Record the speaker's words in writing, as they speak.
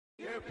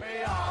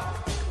QPR,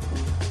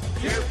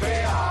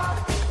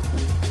 QPR,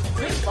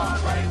 Brisbane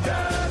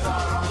Rangers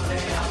are on the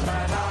up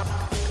and up.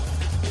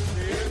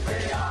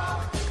 QPR,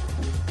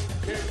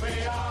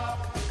 QPR,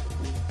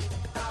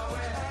 now we're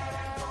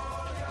heading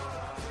for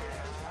Europe.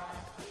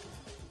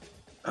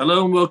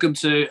 Hello and welcome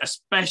to a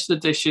special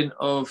edition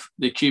of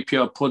the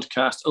QPR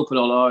podcast, Open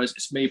All Hours.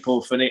 It's me,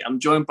 Paul Finney. I'm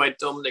joined by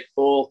Dominic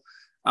Ball,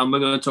 and we're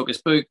going to talk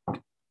his book,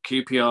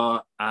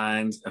 QPR,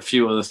 and a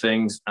few other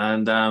things.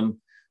 And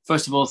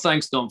first of all,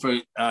 thanks, Dom,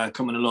 for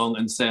coming along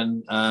and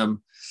saying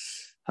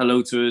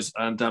hello to us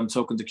and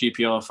talking to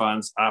QPR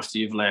fans after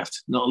you've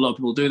left. Not a lot of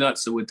people do that,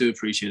 so we do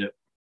appreciate it.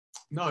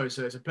 No, it's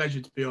a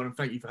pleasure to be on, and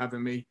thank you for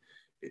having me.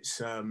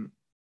 It's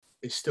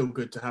still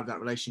good to have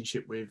that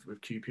relationship with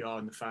QPR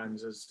and the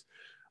fans, as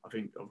I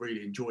think I've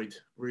really enjoyed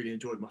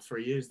my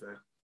 3 years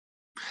there.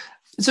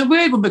 It's a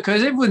weird one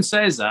because everyone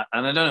says that,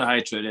 and I don't know how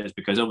true it is,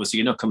 because obviously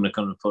you're not coming to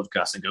come to the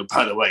podcast and go,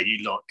 by the way,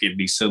 you lot give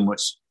me so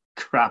much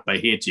crap, I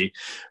hate you.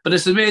 But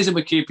it's amazing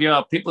with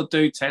QPR. People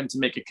do tend to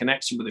make a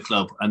connection with the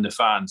club and the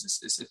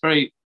fans.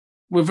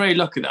 We're very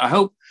lucky that I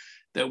hope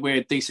that we're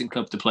a decent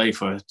club to play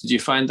for. Did you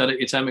find that at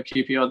your time at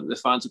QPR that the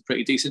fans are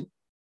pretty decent?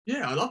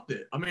 Yeah, I loved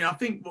it. I mean, I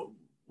think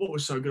what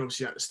was so good,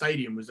 obviously, at the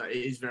stadium was that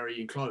it is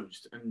very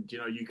enclosed, and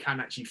you can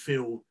actually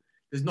feel.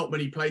 There's not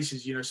many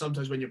places.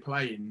 Sometimes when you're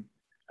playing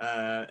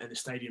and the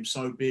stadium's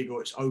so big or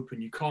it's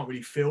open, you can't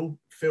really feel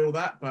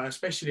that. But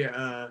especially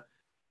at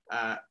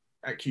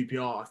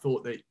QPR, I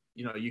thought that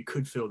you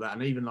could feel that,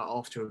 and even like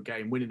after a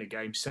game, winning a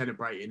game,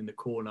 celebrating in the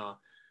corner,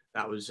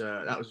 that was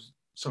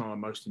some of my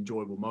most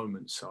enjoyable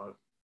moments. So,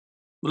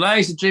 well, I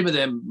used to dream of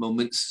them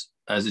moments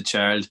as a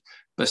child,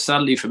 but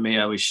sadly for me,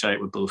 I was shite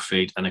with both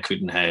feet and I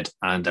couldn't head,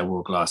 and I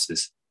wore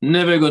glasses. I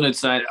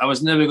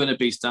was never going to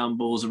be Stan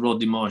Bowles or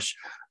Rodney Marsh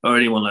or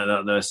anyone like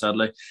that there,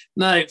 sadly.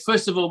 Now,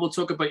 first of all, we'll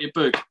talk about your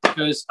book,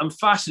 because I'm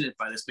fascinated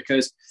by this,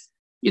 because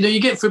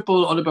you get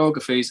football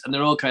autobiographies and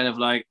they're all kind of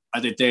like, I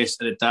did this,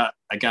 I did that,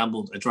 I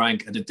gambled, I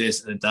drank, I did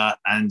this, I did that,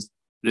 and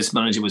this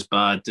manager was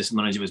bad, this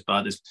manager was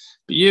bad.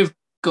 But you've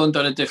gone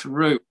down a different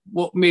route.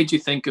 What made you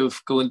think of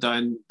going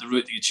down the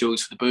route that you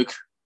chose for the book?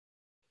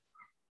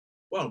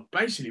 Well,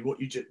 basically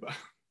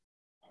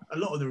a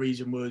lot of the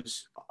reason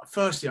was,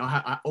 firstly,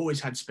 I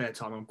always had spare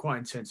time. I'm quite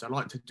intense. I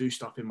like to do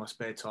stuff in my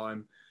spare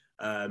time.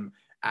 And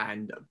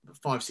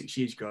 5-6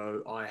 years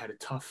ago, I had a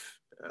tough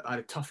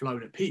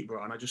loan at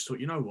Peterborough, and I just thought,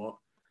 you know what?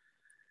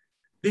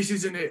 This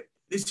isn't it.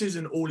 This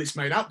isn't all it's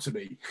made out to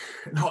be.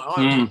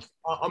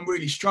 I'm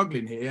really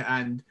struggling here,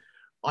 and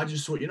I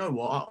just thought, you know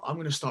what? I'm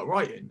going to start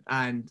writing.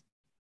 And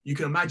you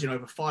can imagine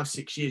over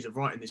 5-6 years of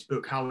writing this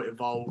book, how it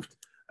evolved,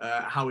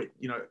 how it,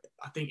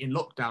 I think in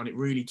lockdown, it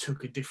really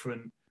took a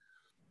different.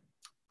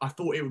 I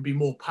thought it would be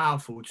more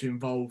powerful to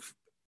involve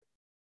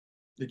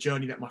the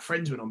journey that my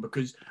friends went on,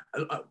 because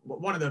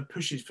one of the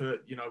pushes for,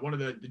 one of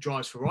the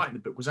drives for writing the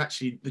book was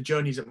actually the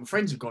journeys that my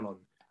friends have gone on.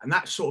 And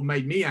that sort of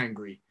made me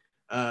angry.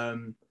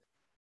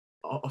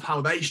 Of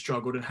how they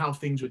struggled and how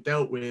things were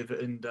dealt with,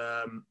 and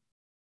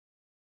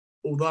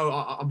although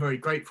I'm very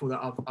grateful that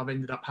I've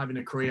ended up having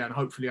a career, and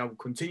hopefully I will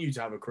continue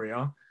to have a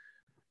career,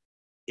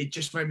 it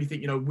just made me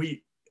think,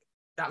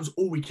 that was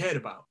all we cared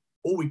about.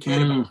 All we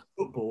cared about was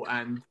football,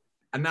 and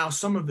now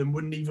some of them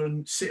wouldn't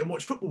even sit and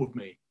watch football with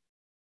me,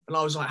 and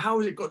I was like, how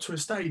has it got to a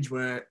stage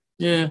where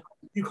you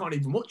can't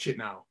even watch it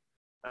now?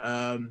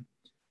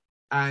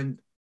 And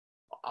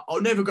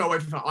I'll never go away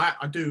from that.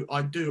 I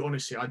do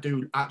honestly, I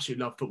do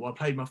absolutely love football. I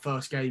played my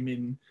first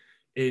game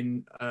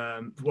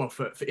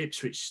for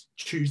Ipswich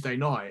Tuesday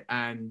night,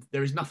 and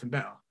there is nothing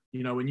better.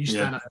 When you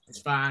stand up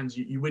as fans,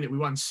 you win it. We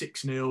won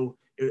 6-0.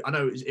 I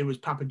know it was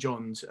Papa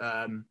John's,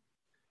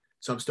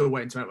 so I'm still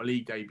waiting to make my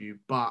league debut.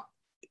 But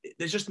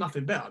there's just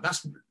nothing better.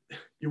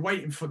 You're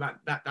waiting for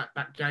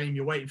that game.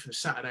 You're waiting for the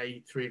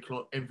Saturday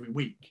 3:00 every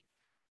week.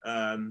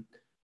 And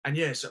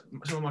yes,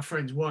 some of my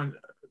friends weren't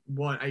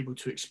able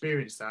to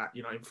experience that,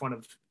 in front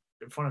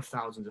of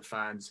thousands of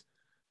fans.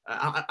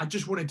 I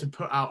just wanted to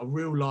put out a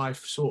real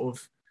life sort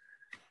of,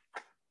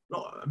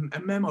 not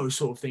a memo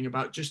sort of thing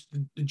about just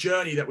the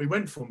journey that we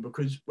went from,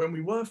 because when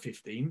we were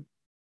 15,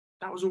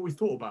 that was all we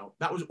thought about.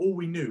 That was all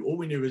we knew. All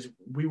we knew is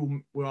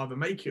we'll either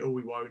make it or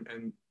we won't,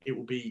 and it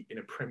will be in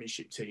a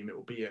Premiership team. It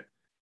will be at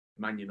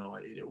Man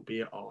United. It will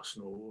be at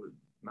Arsenal, or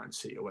Man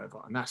City, or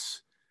whatever.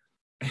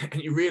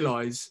 And you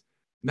realise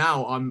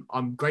now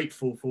I'm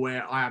grateful for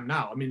where I am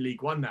now. I'm in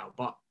League One now,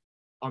 but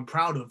I'm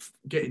proud of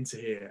getting to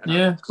here.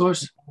 And of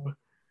course.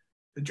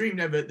 The dream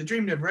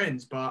never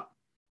ends, but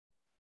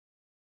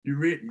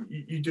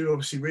you do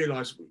obviously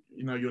realise,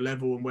 your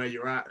level and where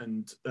you're at,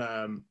 and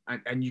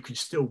you can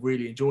still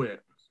really enjoy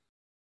it.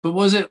 But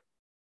was it,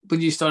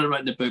 when you started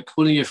writing the book,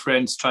 one of your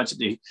friends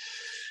tragically,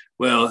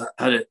 anyone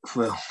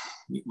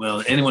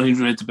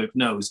who read the book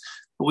knows,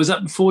 but was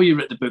that before you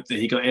read the book that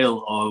he got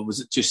ill, or was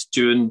it just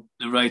during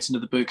the writing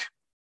of the book?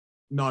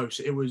 No,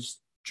 so it was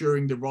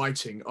during the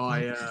writing.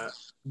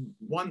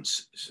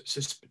 Once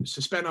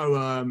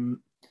Suspeno,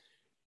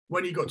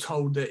 when he got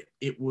told that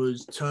it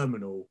was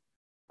terminal,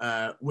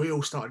 we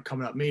all started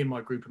coming up, me and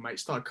my group of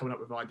mates started coming up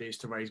with ideas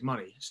to raise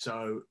money.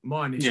 So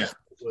my initial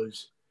thought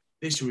was,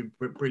 this would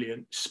be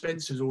brilliant.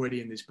 Spencer's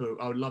already in this book.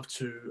 I'd love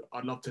to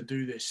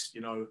do this,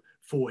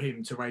 for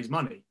him to raise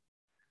money.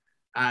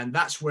 And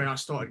that's where I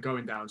started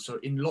going down. So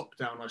in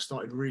lockdown, I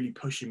started really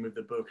pushing with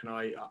the book, and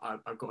I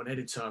got an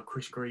editor,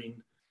 Chris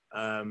Green,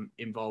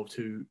 involved,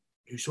 who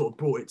sort of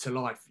brought it to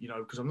life,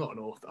 because I'm not an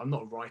author, I'm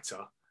not a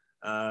writer,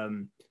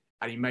 and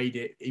he made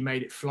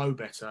it flow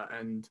better,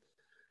 and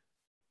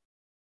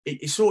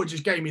it sort of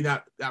just gave me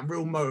that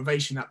real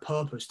motivation, that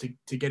purpose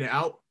to get it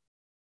out.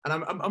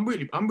 And I'm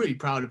really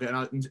proud of it.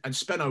 And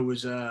Spenno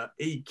was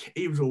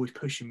he was always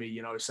pushing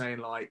me, saying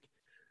like,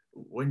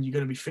 when are you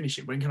going to be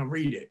finishing? When can I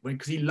read it?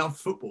 Because he loved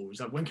football.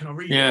 He's like, when can I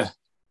read it?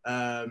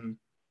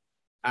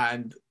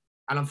 And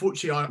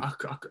unfortunately,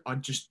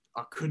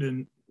 I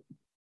couldn't.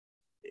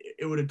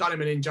 It would have done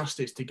him an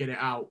injustice to get it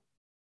out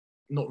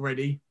not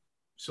ready,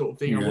 sort of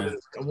thing. I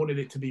wanted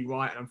it to be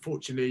right, and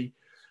unfortunately,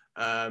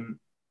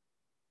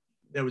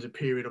 there was a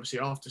period, obviously,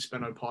 after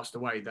Spenno passed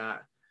away,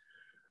 that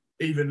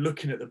even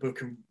looking at the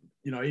book and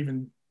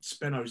even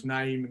Spenno's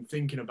name and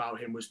thinking about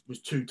him was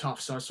too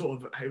tough. So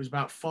it was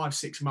about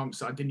 5-6 months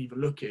that I didn't even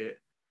look at it.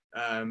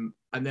 And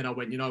then I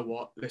went, you know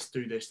what, let's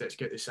do this, let's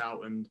get this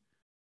out. And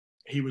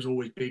he was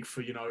always big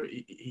for,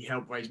 he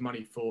helped raise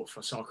money for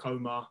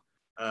sarcoma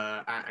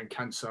and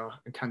cancer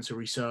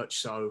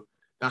research. So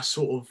that's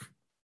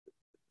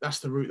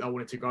the route that I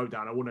wanted to go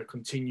down. I want to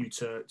continue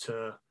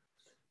to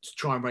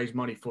try and raise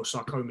money for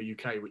Sarcoma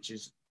UK, which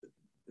is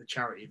the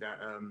charity that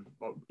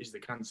is the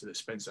cancer that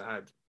Spencer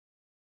had.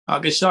 I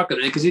get shocked at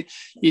it because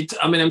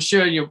I'm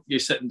sure you're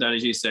sitting down,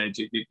 as you said,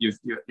 you're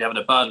having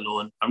a battle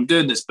on. I'm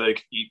doing this book.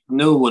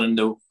 No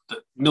one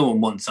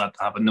wants that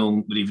to happen. No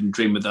one would even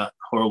dream of that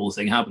horrible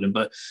thing happening.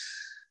 But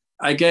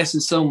I guess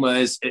in some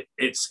ways,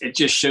 it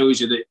just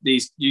shows you that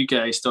you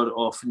guys started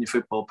off in your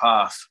football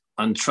path,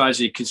 and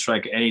tragedy can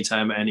strike at any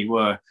time,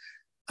 anywhere.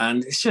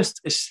 And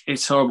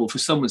it's horrible for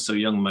someone so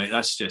young, mate.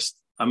 That's just.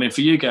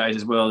 For you guys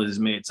as well as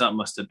me, that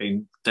must have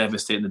been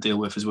devastating to deal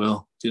with as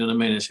well. Do you know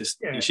what I mean? It's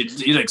just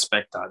you don't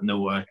expect that,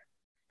 no way.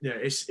 Yeah,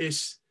 it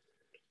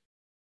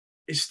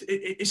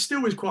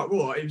still is quite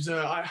raw. It was.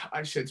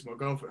 I said to my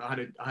girlfriend,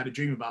 I had a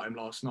dream about him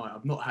last night.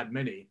 I've not had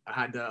many. I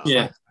had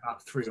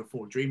about 3 or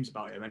 4 dreams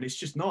about him, and it's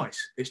just nice.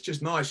 It's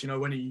just nice,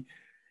 when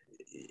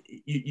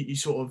you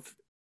sort of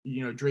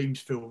dreams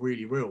feel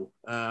really real.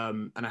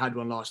 And I had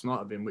one last night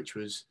of him, which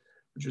was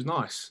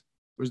nice.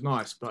 It was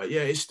nice, but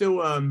yeah, it's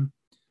still.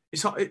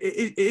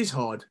 It is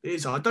hard. It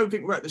is hard. I don't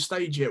think we're at the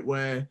stage yet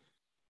where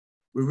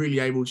we're really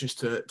able just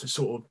to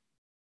sort of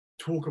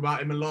talk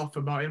about him and laugh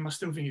about him. I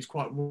still think it's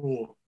quite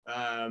raw.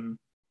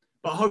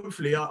 But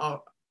hopefully, I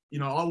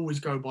always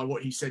go by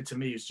what he said to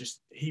me. Is just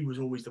he was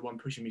always the one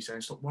pushing me,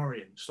 saying, "Stop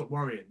worrying.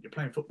 You're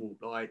playing football.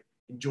 Like,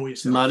 enjoy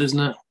yourself." Mad, isn't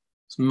it?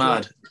 It's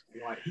mad.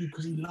 Like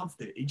because he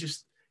loved it. He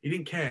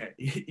didn't care.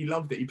 He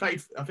loved it. He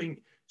played. I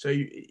think so.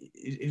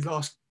 His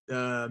last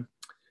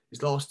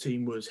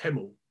team was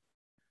Hemel.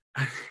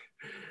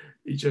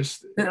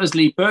 That was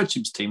Lee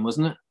Bircham's team,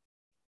 wasn't it?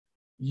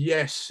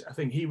 Yes, I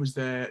think he was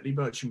there. Lee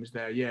Bircham was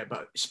there, yeah.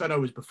 But Spenno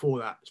was before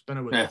that.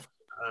 Spenno was,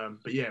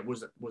 but yeah, it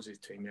was his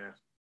team, yeah.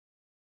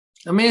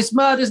 It's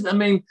mad, isn't it?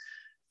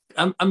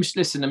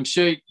 I'm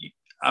sure.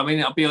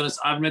 I'll be honest.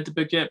 I haven't read the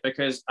book yet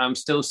because I'm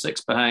still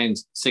 6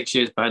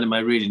 years behind in my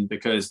reading,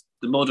 because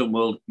the modern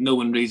world, no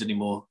one reads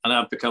anymore, and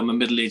I've become a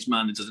middle-aged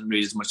man that doesn't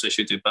read as much as I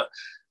should do. But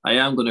I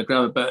am going to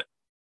grab it. But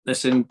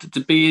listen,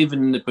 to be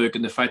even in the book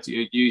and the fact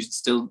that you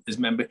still is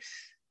memory.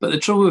 But the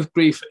trouble with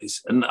grief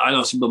is, and I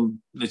lost my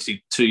mum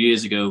literally 2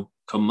 years ago,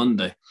 come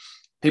Monday.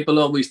 People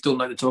always don't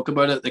like to talk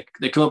about it.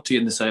 They come up to you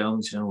and they say, "Oh,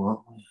 you know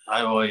what?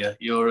 How are you?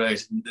 You're all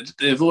right." And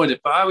they avoid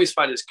it. But I always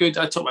find it's good.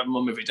 I talk to my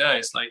mum every day.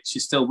 It's like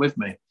she's still with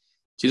me.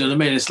 Do you know what I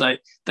mean? It's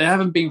like they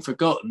haven't been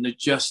forgotten. They're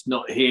just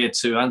not here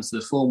to answer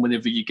the phone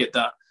whenever you get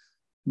that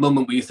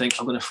moment where you think,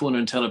 "I'm going to phone her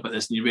and tell her about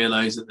this," and you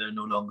realise that they're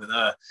no longer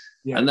there.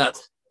 Yeah.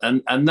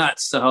 And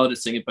that's the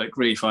hardest thing about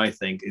grief, I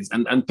think, is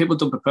and people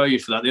don't prepare you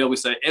for that. They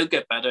always say, "It'll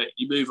get better,"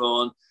 you move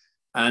on.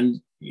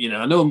 And,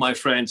 I know my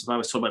friends, if I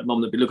was talking about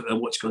mum, they'd be looking at their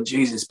watch going,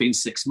 "Jesus, it's been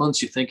 6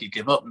 months, you think you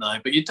give up now."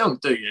 But you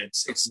don't, do you?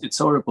 It's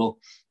horrible.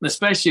 And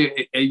especially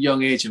at a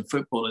young age in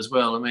football as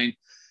well.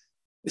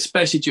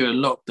 Especially during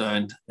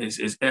lockdown,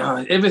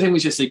 everything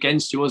was just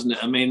against you, wasn't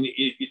it?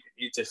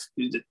 You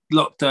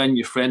lockdown,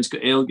 your friends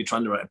got ill, you're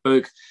trying to write a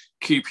book.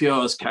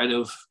 QPR is kind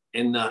of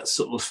in that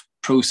sort of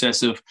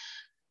process of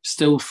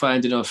still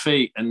finding our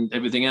feet and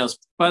everything else.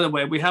 By the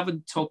way, we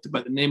haven't talked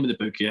about the name of the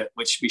book yet,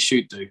 which we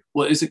should do.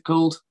 What is it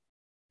called?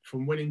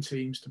 From Winning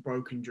Teams to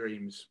Broken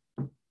Dreams.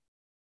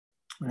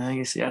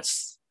 You see,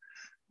 that's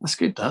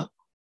good, that.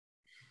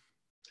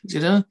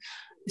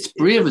 It's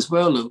brave as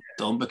well,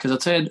 Don, because I'll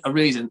tell you a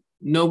reason.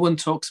 No one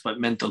talks about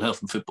mental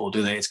health in football,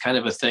 do they? It's kind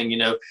of a thing,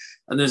 And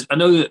I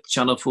know that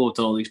Channel 4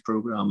 done all these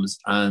programmes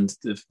and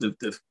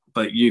the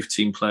about youth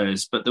team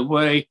players, but the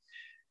way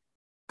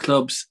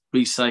clubs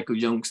recycle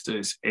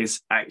youngsters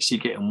is actually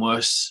getting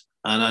worse.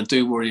 And I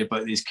do worry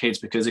about these kids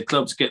because the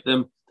clubs get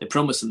them, they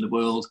promise them the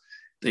world,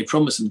 they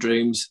promise them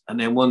dreams, and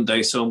then one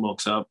day someone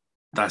walks up,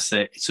 that's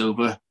it, it's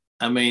over.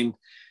 I mean,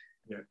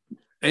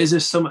 is there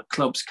something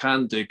clubs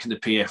can do? Can the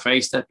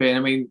PFA step in? I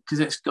mean, because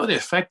it's got to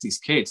affect these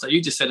kids. Like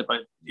you just said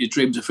about your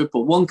dreams of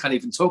football, one can't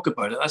even talk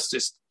about it. That's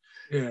just,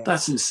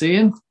 that's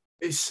insane.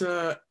 It's,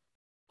 I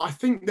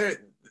think that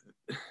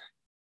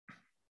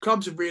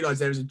clubs have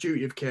realised there is a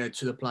duty of care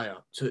to the player,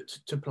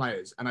 to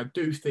players, and I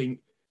do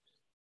think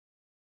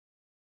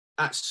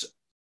at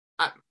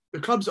the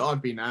clubs that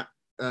I've been at,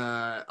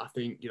 I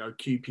think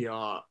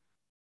QPR,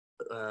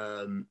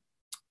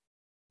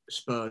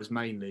 Spurs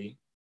mainly,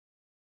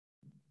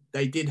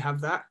 they did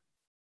have that,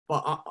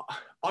 but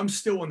I'm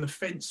still on the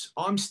fence.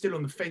 I'm still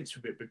on the fence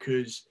with it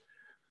because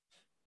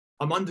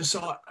I'm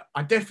undecided.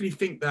 I definitely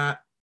think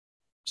that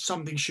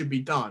something should be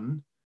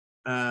done,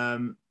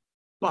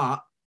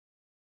 but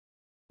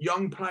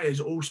young players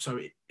also.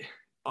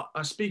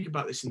 I speak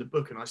about this in the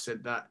book, and I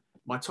said that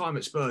my time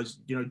at Spurs,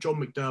 John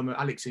McDermott,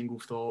 Alex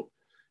Inglethorpe,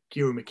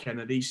 Kieran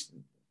McKenna, these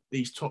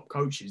top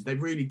coaches, they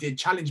really did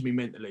challenge me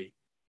mentally,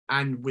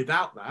 and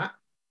without that,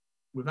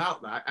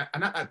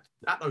 and at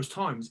those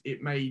times,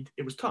 it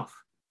was tough.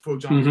 For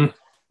example,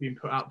 being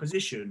put out of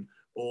position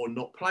or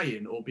not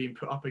playing or being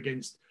put up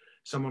against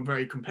someone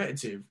very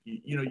competitive.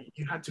 You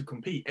had to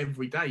compete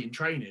every day in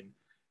training,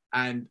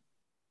 and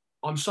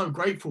I'm so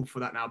grateful for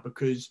that now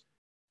because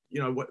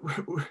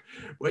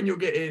when you're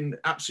getting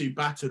absolutely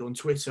battered on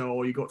Twitter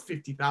or you've got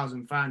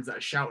 50,000 fans that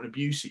are shouting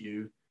abuse at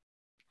you,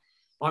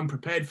 I'm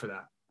prepared for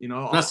that.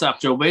 That's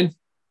after a win.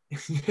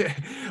 Yeah,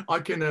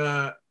 I can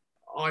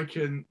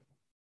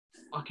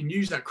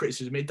use that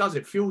criticism.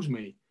 It fuels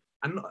me,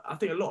 and I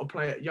think a lot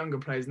of younger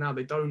players now,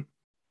 they don't.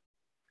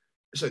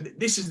 So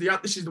this is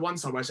the one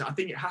side where I say I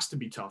think it has to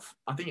be tough.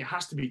 I think it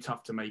has to be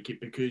tough to make it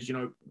because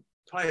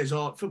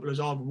footballers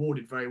are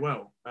rewarded very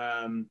well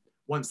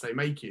once they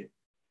make it.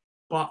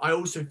 But I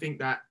also think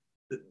that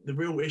the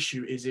real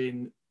issue is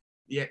in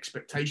the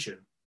expectation.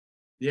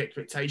 The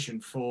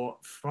expectation for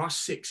us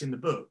six in the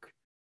book,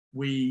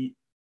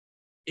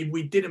 if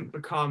we didn't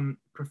become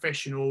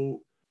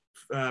professional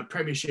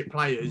Premiership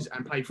players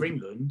and play for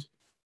England,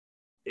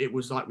 it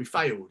was like we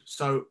failed.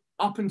 So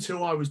up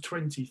until I was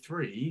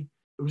 23,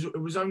 it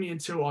was only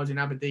until I was in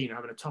Aberdeen,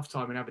 having a tough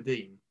time in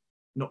Aberdeen,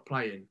 not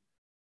playing.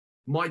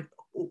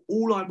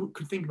 All I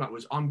could think about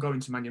was I'm going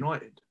to Man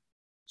United.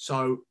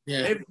 So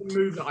every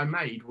move that I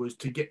made was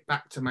to get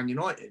back to Man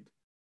United.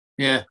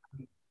 Yeah.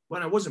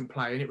 When I wasn't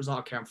playing, it was like,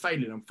 okay, I'm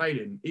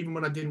failing. Even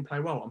when I didn't play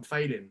well, I'm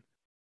failing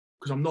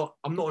because I'm not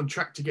on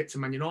track to get to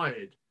Man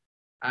United.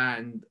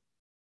 And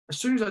as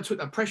soon as I took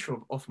that pressure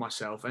off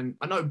myself, and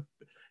I know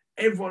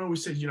everyone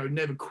always says,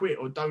 never quit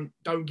or don't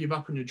give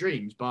up on your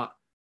dreams, but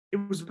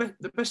it was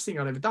the best thing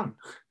I'd ever done.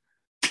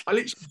 I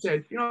literally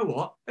said, you know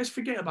what? Let's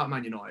forget about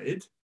Man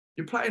United.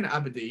 You're playing at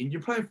Aberdeen.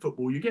 You're playing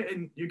football. You're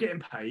getting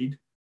paid.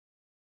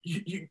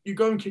 You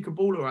go and kick a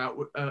ball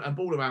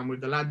around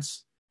with the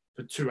lads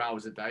for 2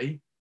 hours a day.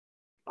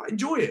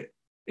 Enjoy it.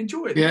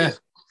 Yeah.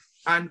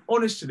 And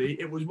honestly,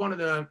 it was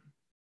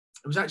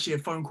actually a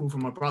phone call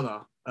from my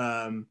brother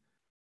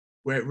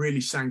where it really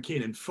sank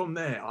in. And from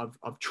there,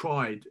 I've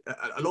tried,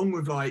 along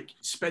with like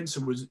Spencer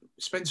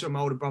and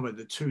my older brother,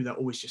 the two that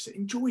always just said,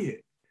 enjoy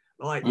it.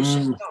 Like you're so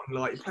young,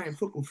 like you're playing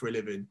football for a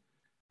living.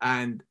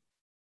 And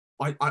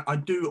I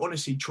do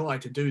honestly try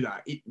to do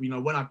that.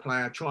 When I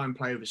play, I try and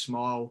play with a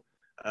smile.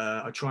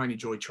 I try and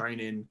enjoy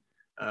training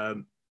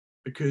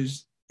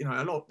because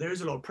there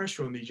is a lot of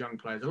pressure on these young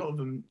players. A lot of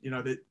them,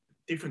 the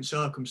different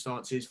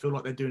circumstances, feel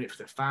like they're doing it for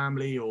their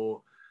family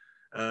or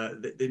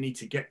they need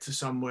to get to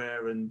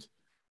somewhere. And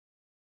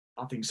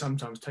I think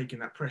sometimes taking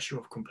that pressure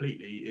off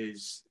completely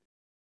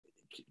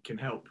can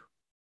help.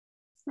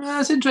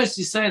 Well, it's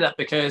interesting you say that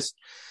because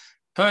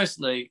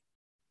personally,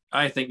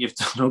 I think you've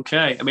done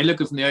okay. I mean,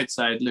 looking from the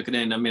outside, looking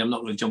in, I mean, I'm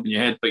not going to jump in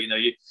your head, but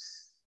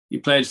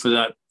you played for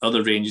that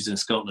other Rangers in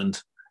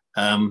Scotland,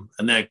 and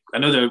I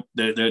know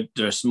they're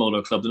a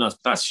smaller club than us,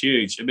 but that's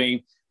huge. I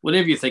mean,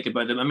 whatever you think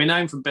about them. I mean,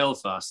 I'm from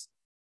Belfast,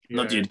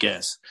 not you'd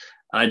guess.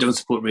 I don't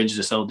support Rangers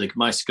or Celtic.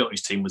 My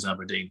Scottish team was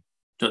Aberdeen.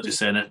 Not just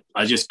saying it.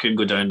 I just couldn't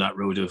go down that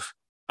road of.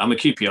 I'm a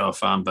QPR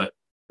fan, but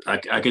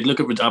I could look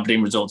at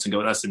Aberdeen results and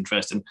go, that's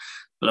interesting,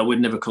 but I would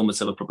never call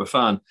myself a proper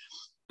fan.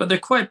 But they're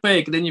quite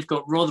big. And then you've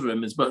got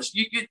Rotherham as well. So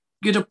you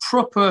get a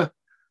proper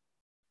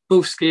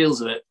both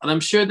scales of it. And I'm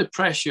sure the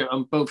pressure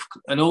on both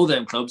and all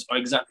them clubs are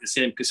exactly the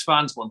same because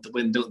fans want to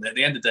win, don't they? At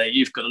the end of the day,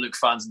 you've got to look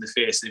fans in the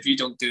face. And if you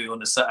don't do it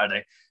on a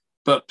Saturday,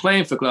 but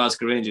playing for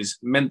Glasgow Rangers,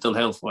 mental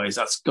health-wise,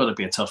 that's got to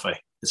be a toughie.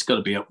 It's got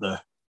to be up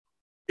there.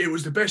 It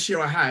was the best year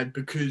I had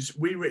because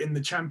we were in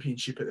the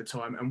Championship at the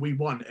time and we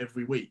won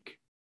every week.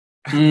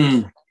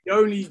 The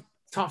only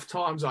tough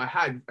times I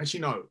had,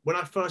 actually, no, when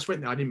I first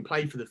went there, I didn't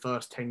play for the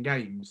first 10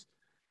 games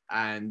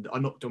and I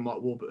knocked on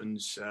Mark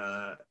Warburton's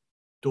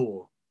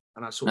door.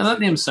 And I sort of that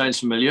name sounds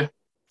familiar.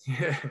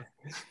 Yeah.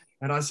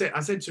 And I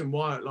said to him,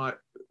 why, like,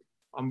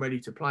 I'm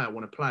ready to play. I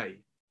want to play.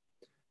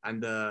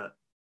 And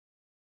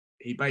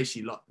he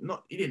basically,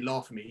 he didn't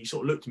laugh at me. He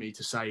sort of looked at me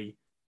to say,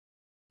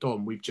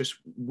 Dom,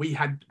 we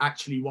had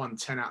actually won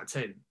 10 out of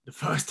 10, the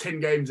first 10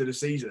 games of the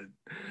season.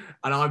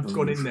 And I've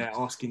gone in there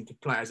asking to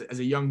play as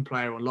a young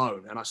player on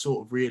loan. And I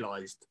sort of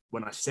realised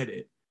when I said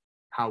it,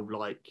 how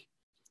like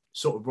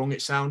sort of wrong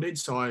it sounded.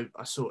 So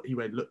he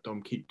went, look,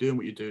 Dom, keep doing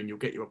what you're doing. You'll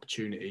get your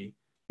opportunity.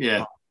 Yeah.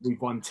 But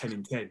we've won 10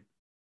 in 10.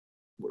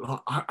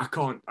 Well, I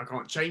can't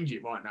change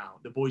it right now.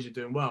 The boys are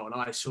doing well. And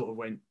I sort of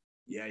went,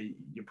 yeah,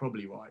 you're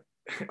probably right.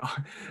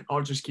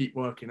 I'll just keep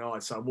working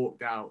hard. So I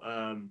walked out.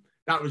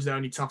 That was the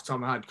only tough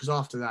time I had, because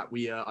after that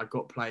I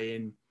got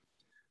playing.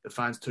 The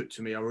fans took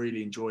to me. I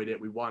really enjoyed it.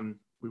 We won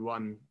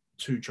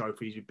 2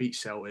 trophies. We beat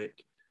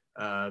Celtic,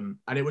 and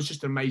it was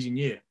just an amazing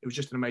year.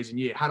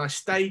 Had I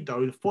stayed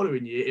though, the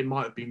following year it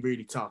might have been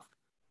really tough.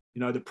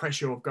 You know, the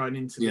pressure of going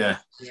into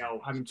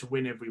having to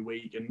win every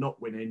week and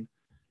not winning,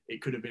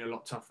 it could have been a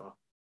lot tougher.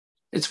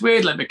 It's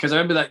weird, like, because I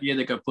remember that year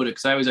they got put it,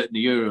 because I was out in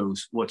the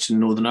Euros watching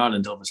Northern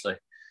Ireland, obviously,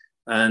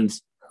 and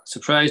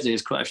surprisingly,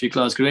 there's quite a few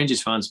Glasgow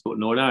Rangers fans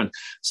supporting Northern Ireland.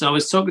 So I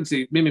was talking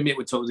to, me and my mate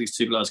would talk to these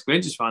 2 Glasgow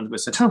Rangers fans, but I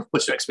said, oh,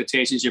 what's your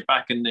expectations? You're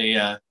back in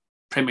the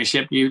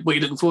Premiership. What are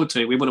you looking forward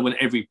to? We want to win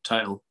every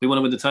title. We want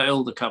to win the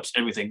title, the cups,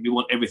 everything. We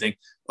want everything.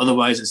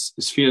 Otherwise,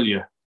 it's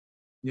failure.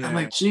 Yeah. I'm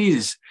like,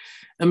 Jesus.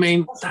 I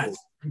mean, that's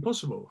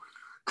impossible.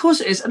 Of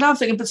course it is. And I'm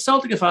thinking, but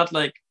Celtic have had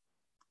like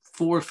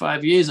 4 or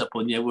 5 years up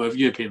on you with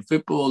European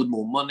football,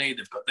 more money,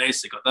 they've got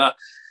this, they've got that.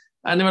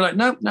 And they were like,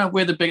 no,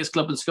 we're the biggest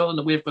club in Scotland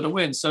and we've got to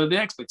win. So the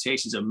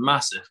expectations are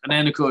massive. And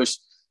then, of course,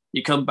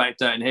 you come back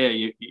down here,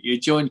 you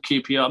joined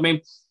QPR. I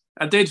mean,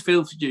 I did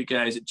feel for you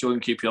guys that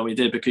joined QPR when you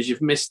did, because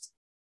you've missed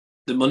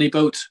the money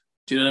boat.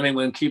 Do you know what I mean?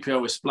 When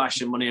QPR was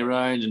splashing money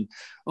around and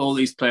all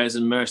these players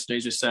and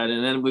mercenaries were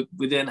selling, and then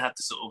we then had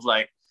to sort of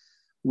like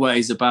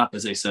wise the bap,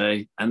 as they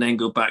say, and then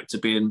go back to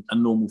being a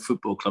normal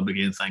football club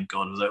again, thank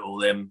God, without all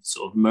them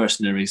sort of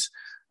mercenaries.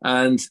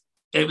 And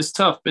it was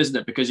tough, isn't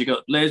it? Because you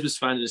got Les was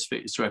finding his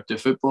feet as director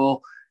of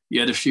football.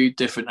 You had a few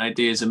different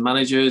ideas and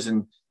managers.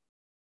 And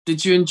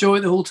did you enjoy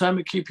the whole time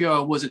at QPR,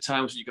 or was it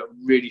times when you got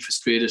really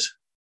frustrated?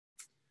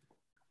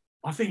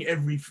 I think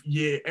every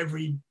year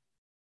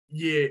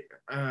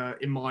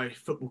in my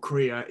football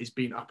career has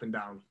been up and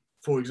down.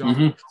 For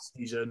example, this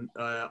season,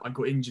 I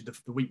got injured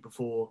the week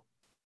before.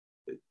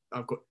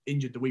 I got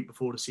injured the week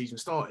before the season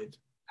started,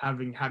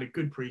 having had a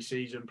good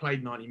pre-season,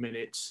 played 90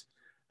 minutes.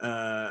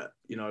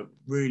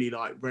 Really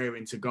like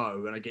raring to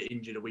go, and I get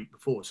injured a week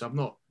before.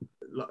 So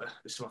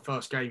this is my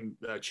first game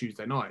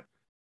Tuesday night.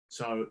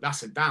 So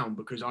that's a down,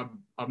 because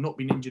I've not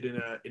been injured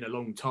in a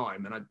long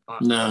time, and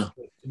to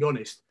be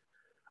honest,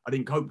 I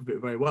didn't cope with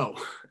it very well.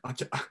 I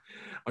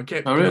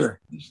kept. Oh, really?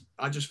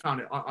 I just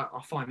found it.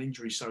 I find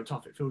injuries so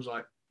tough. It feels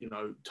like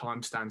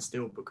time stands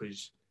still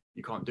because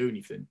you can't do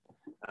anything.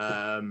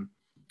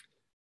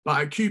 But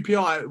at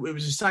QPR, it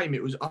was the same.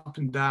 It was up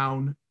and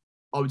down.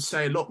 I would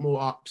say a lot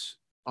more ups.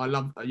 I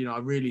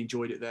really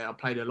enjoyed it there. I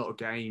played a lot of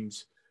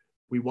games.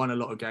 We won a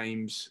lot of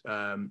games.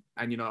 And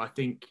I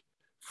think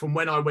from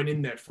when I went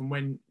in there, from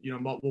when,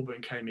 Mark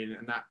Warburton came in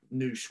and that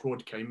new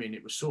squad came in,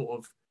 it was sort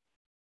of,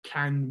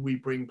 can we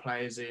bring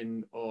players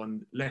in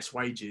on less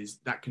wages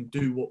that can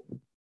do what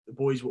the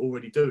boys were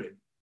already doing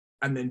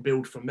and then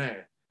build from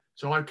there?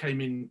 So I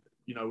came in,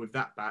 with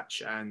that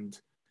batch, and,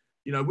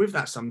 with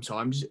that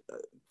sometimes,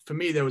 for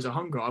me, there was a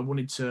hunger. I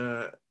wanted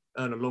to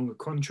earn a longer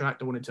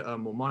contract. I wanted to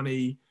earn more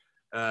money.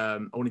 I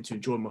wanted to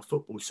enjoy my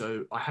football.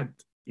 So I had,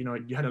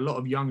 you had a lot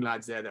of young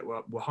lads there that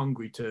were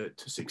hungry to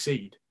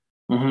succeed.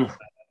 Mm-hmm.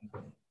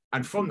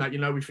 And from that,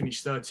 we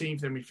finished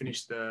 13th, then we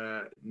finished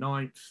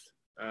 9th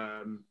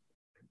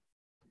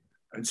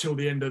until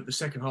the end of the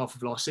second half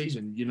of last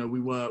season.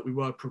 We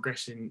were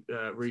progressing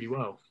really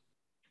well.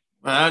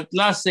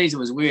 Last season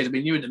was weird. I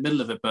mean, you were in the middle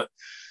of it, but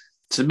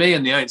to me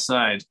on the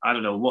outside, I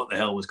don't know what the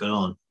hell was going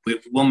on.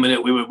 1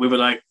 minute we were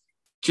like,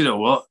 do you know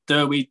what?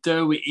 Dare we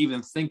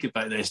even think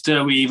about this?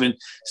 Dare we even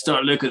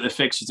start looking at the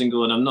fixtures and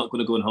going, I'm not going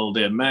to go on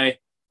holiday in May.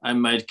 I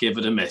might give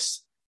it a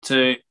miss.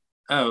 To,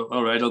 oh,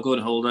 all right, I'll go on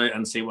holiday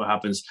and see what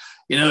happens.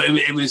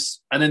 It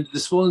was, and then the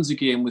Swansea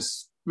game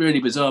was really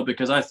bizarre,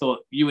 because I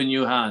thought you and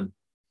Johan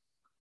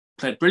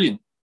played brilliant.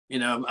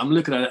 I'm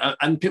looking at it,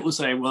 and people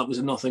say, well, it was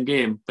a nothing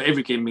game, but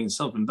every game means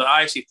something. But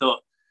I actually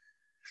thought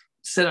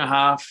centre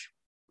half,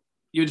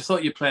 you'd have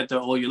thought you played there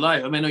all your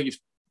life. I mean, I know you've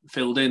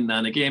filled in now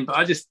and again, but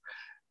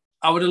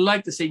I would have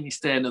liked to see you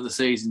stay another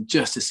season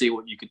just to see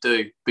what you could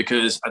do,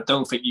 because I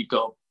don't think you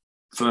got,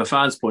 from a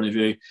fan's point of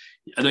view,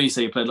 I know you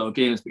say you played a lot of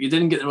games, but you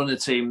didn't get to run a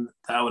team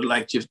that I would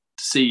like to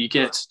see you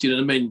get. Do you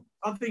know what I mean?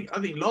 I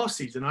think last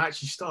season I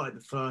actually started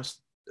the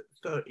first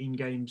 13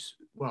 games,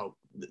 well,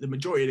 the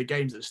majority of the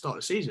games at the start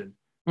of the season.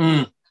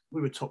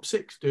 We were top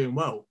 6, doing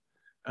well.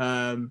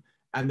 And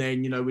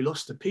then, we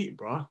lost to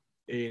Peterborough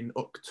in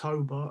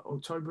October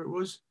it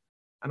was.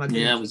 And I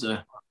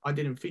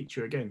didn't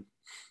feature again.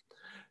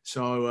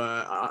 So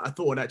I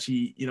thought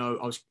actually, I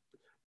was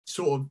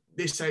sort of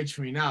this age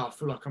for me now. I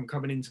feel like I'm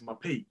coming into my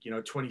peak,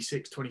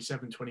 26,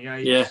 27,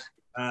 28. Yeah.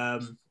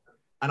 And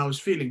I was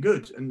feeling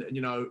good. And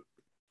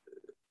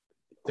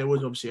there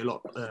was obviously a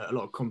lot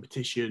of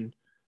competition,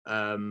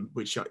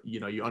 which,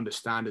 you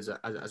understand as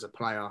a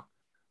player.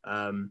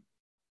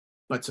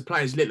 But to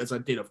play as little as I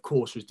did, of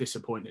course, was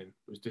disappointing.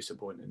 It was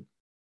disappointing.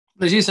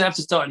 But you used to have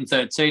to start in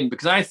 13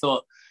 because I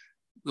thought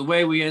the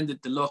way we ended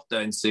the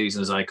lockdown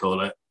season, as I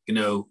call it,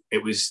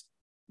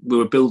 we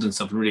were building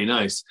something really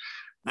nice.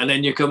 And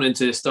then you're coming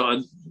into the start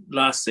of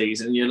last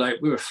season and you're like,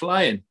 we were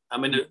flying. I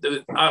mean,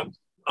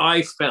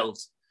 I felt,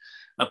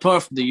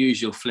 apart from the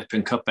usual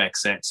flipping cup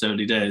exits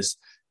early days,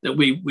 that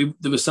we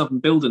there was something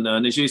building there.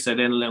 And as you said,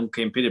 then along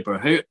came Peterborough,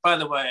 who, by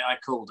the way, I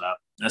called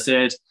that. I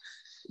said,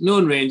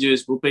 known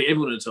Rangers will beat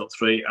everyone in the top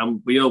three, and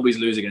we always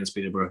lose against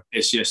Peterborough.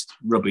 It's just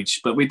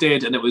rubbish. But we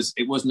did, and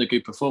it wasn't a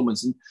good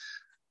performance. And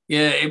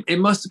yeah, it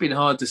must have been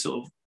hard to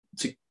sort of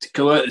to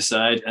go out the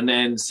side and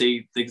then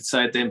see the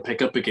side then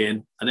pick up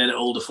again, and then it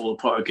all to fall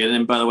apart again.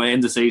 And by the way, end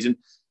of the season,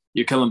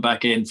 you're coming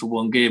back in for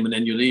one game and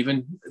then you're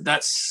leaving.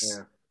 That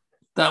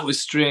was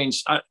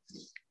strange.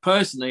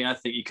 Personally, I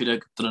think you could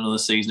have done another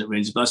season at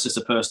Rangers, but that's just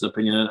a personal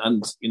opinion.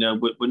 And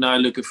we're now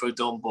looking for a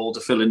Don Ball to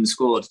fill in the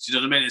squad. Do you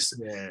know what I mean? It's,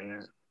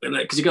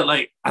 because you got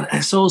and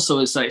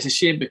it's a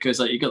shame because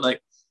you got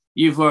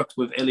you've worked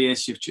with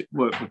Ilias, you've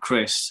worked with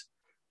Chris.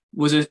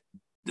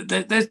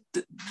 This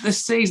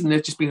season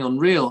they've just been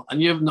unreal,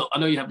 and I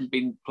know you haven't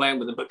been playing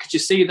with them, but could you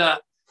see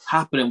that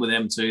happening with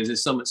them too? Is there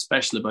something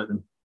special about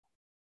them?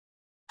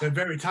 They're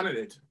very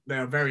talented. They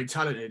are very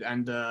talented,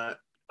 and I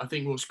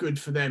think what's good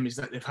for them is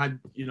that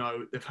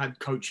they've had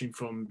coaching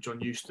from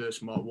John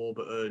Eustace, Mark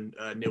Warburton,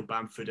 Neil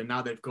Bamford, and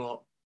now they've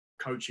got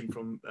coaching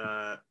from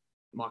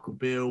Michael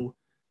Beale.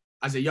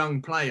 As a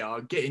young player,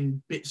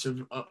 getting bits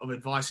of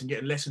advice and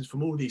getting lessons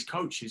from all these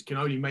coaches can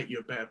only make you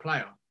a better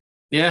player.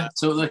 Yeah,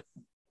 totally.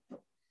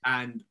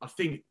 And I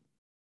think,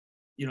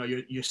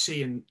 you're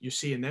seeing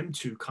them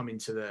two come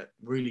into their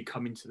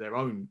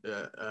own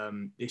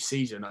this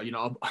season.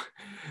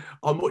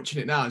 I'm watching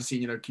it now and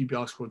seeing,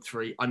 QPR scored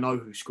 3. I know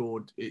who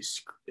scored.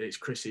 It's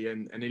Chrissy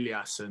and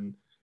Ilias, and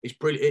it's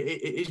brilliant.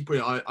 It is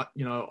brilliant.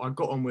 I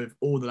got on with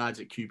all the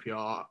lads at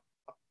QPR.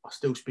 I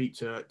still speak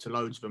to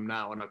loads of them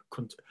now, and I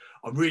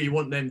really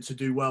want them to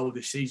do well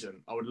this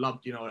season. I would love,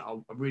 I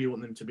really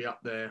want them to be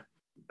up there.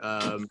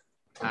 And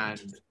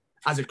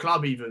as a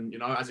club,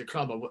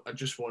 I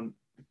just want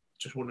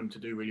them to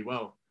do really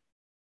well.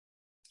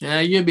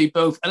 Yeah, you be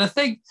both. And I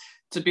think,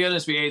 to be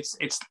honest with you,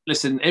 it's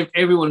listen,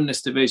 everyone in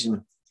this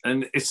division,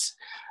 and it's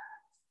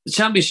the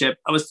Championship.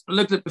 I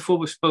looked at before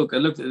we spoke. I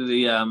looked at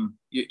the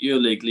your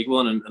league, League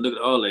One, and I looked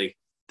at our league.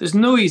 There's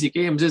no easy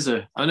games, is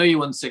there? I know you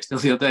won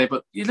 6-0 the other day,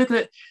 but you look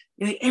at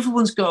it,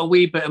 everyone's got a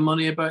wee bit of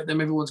money about them.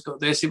 Everyone's got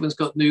this. Everyone's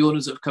got new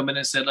owners that have come in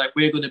and said,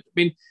 we're going to... I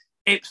mean,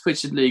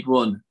 Ipswich in League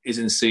One is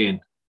insane.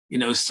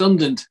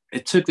 Sunderland,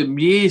 it took them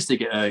years to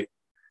get out.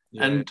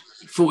 Yeah. And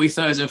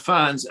 40,000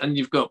 fans, and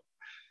you've got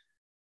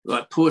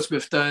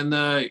Portsmouth down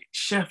there,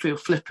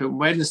 Sheffield flipping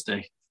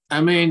Wednesday. I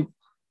mean,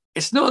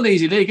 it's not an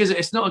easy league, is it?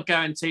 It's not a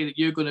guarantee that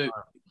you're going to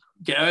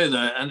get out of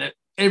there. And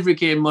every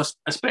game must,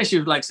 especially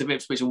with likes of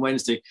Ipswich on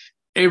Wednesday,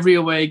 every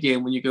away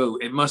game when you go,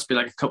 it must be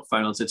like a cup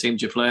final to the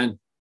teams you're playing.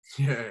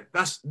 Yeah,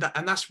 that's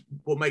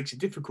what makes it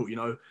difficult.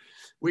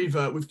 We've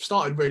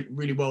started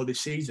really well this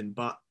season,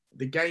 but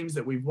the games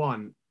that we've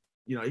won,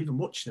 even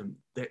watching them,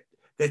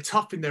 they're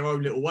tough in their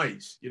own little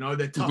ways.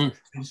 They're tough.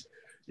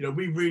 Mm-hmm.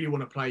 We really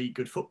want to play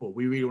good football.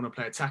 We really want to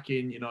play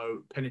attacking,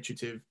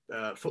 penetrative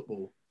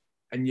football,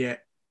 and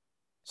yet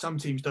some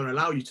teams don't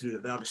allow you to do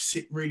that. They either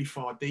sit really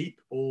far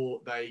deep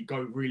or they go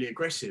really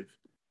aggressive.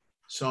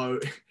 So,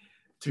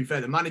 to be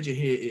fair, the manager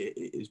here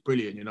is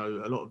brilliant.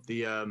 A lot of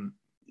the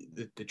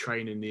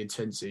training, the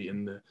intensity,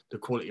 and the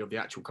quality of the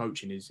actual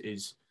coaching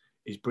is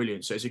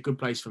brilliant. So it's a good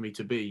place for me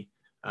to be.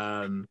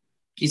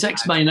 He's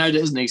ex-Man United,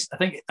 isn't he?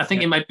 I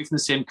think he might be from the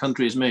same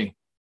country as me.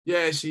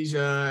 Yes, he's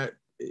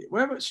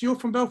wherever. So you're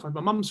from Belfast. My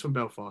mum's from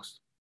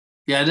Belfast.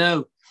 Yeah, I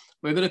know.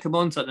 We're going to come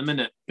on to that in a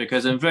minute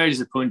because I'm very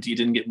disappointed you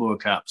didn't get more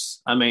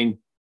caps. I mean,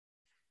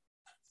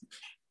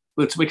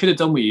 but we could have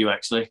done with you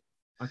actually.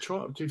 I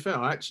tried. To be fair,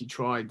 I actually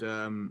tried.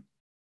 I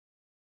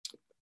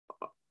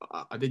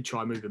did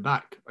try moving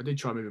back.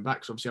 Because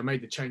obviously I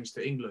made the change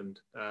to England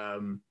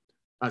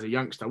as a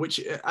youngster, which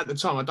at the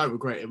time I don't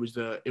regret. It was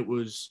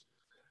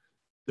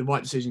the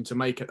right decision to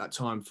make at that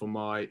time for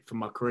my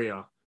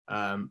career.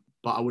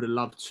 But I would have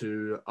loved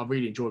to. I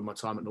really enjoyed my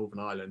time at Northern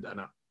Ireland,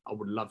 and I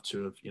would love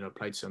to have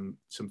played some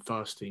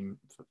first team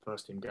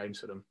games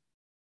for them.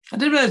 I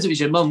didn't realise it was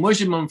your mum. Where's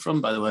your mum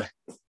from, by the way?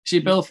 Is she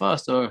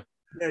Belfast or?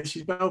 Yeah,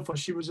 she's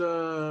Belfast. She was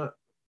I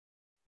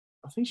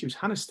think she was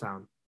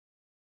Hannistown.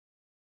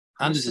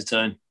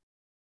 Hannistown.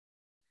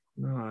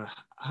 No,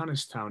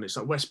 Hannistown. It's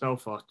like West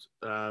Belfast,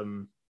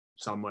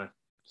 somewhere.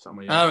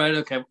 All right,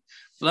 okay.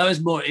 Well, that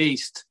was more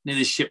east, near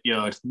the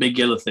shipyard, the big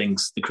yellow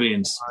things, the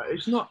cranes.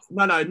 It's not.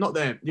 No, not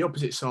there. The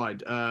opposite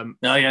side. Oh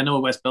yeah, I know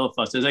where West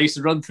Belfast is. I used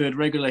to run through it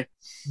regularly.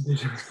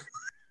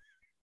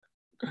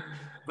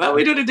 Well,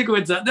 we don't need to go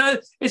into that. No,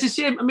 it's a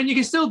shame. I mean, you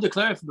can still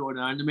declare for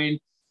Northern Ireland. I mean,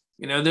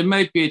 there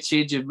might be a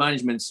change of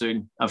management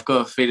soon. I've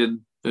got a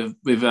feeling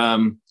with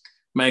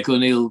Michael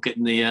O'Neill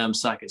getting the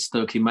sack at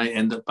Stoke, he might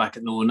end up back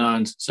at Northern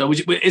Ireland. So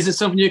is it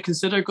something you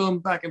consider going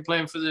back and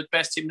playing for the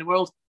best team in the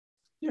world?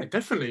 Yeah,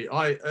 definitely.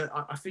 I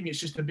think it's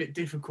just a bit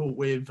difficult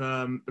with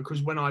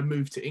because when I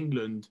moved to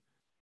England,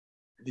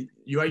 the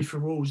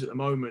UEFA rules at the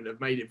moment have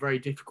made it very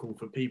difficult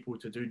for people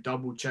to do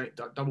double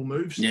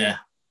moves. Yeah.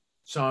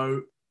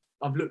 So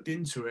I've looked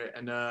into it,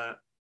 and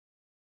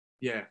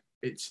yeah,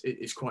 it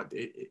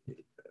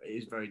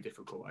is very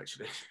difficult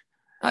actually.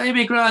 You'd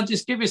be grand.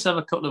 Just give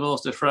yourself a couple of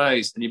Ulster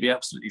fries and you'd be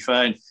absolutely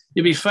fine.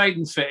 You'll be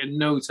fighting fit in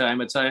no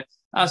time. I tell you.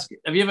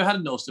 Have you ever had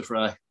an Ulster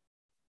fry?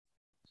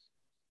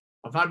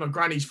 I've had my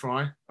granny's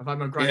fry. I've had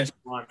my granny's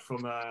fry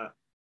from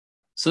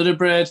soda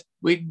bread,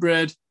 wheat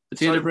bread,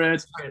 potato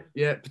bread.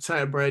 Yeah,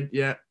 potato bread.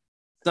 Yeah,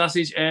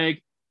 sausage,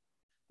 egg,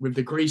 with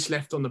the grease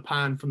left on the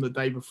pan from the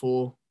day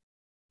before.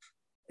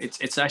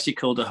 It's actually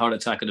called a heart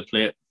attack on the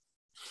plate.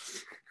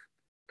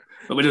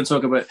 But we don't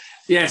talk about it.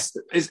 Yes,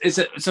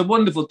 it's a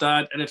wonderful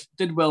dad, and if it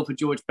did well for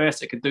George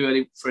Best, it could do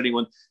it for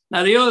anyone.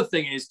 Now the other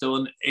thing is,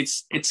 Don,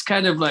 it's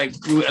kind of like,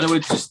 I know we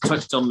just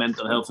touched on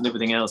mental health and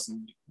everything else,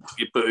 and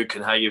your book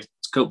and how you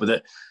cope with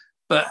it.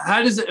 But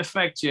how does it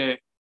affect you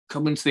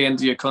coming to the end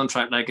of your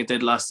contract like it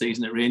did last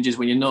season at Rangers,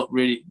 when you're not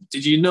really?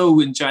 Did you know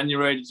in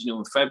January? Did you know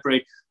in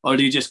February? Or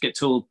do you just get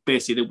told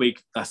basically the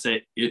week, that's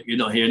it, you're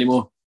not here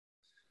anymore?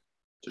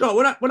 No,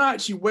 when I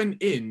actually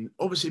went in,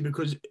 obviously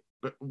because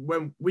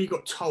when we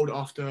got told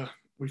after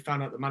we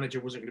found out the manager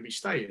wasn't going to be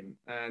staying,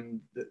 and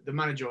the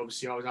manager,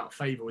 obviously I was out of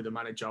favour with the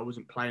manager, I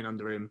wasn't playing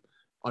under him.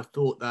 I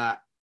thought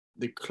that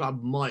the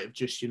club might have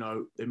just,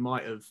 they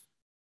might have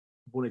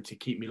wanted to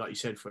keep me, like you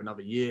said, for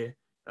another year.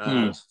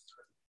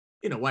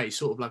 In a way,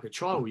 sort of like a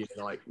trial year,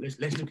 like let's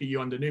look at you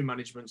under new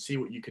management, see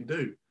what you can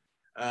do.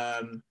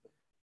 I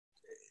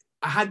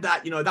had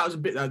that, that was a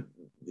bit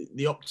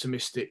the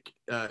optimistic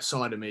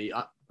side of me.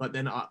 But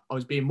then I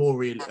was being more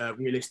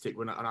realistic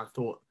and I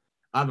thought,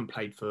 I haven't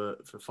played for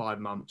 5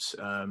 months.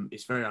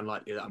 It's very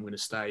unlikely that I'm going to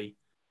stay.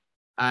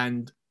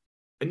 And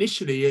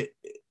initially,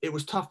 it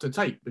was tough to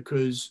take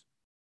because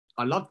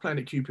I loved playing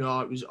at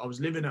QPR. I was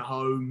living at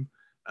home,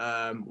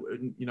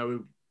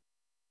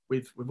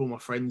 with all my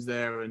friends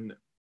there, and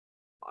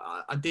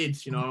I did,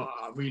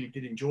 I really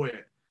did enjoy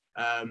it.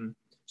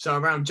 So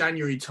around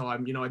January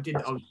time,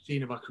 I was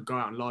seeing if I could go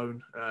out on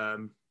loan,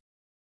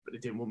 but they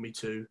didn't want me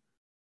to.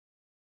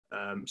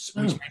 Which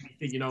made me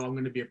think, I'm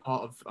going to be a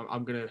part of.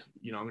 I'm going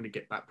to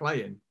get back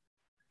playing.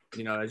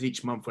 As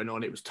each month went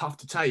on, it was tough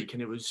to take,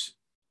 and it was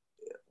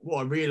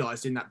what I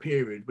realised in that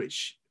period,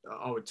 which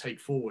I would take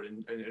forward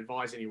and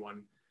advise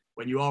anyone: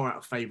 when you are out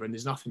of favour and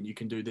there's nothing you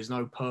can do, there's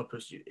no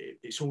purpose.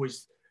 It's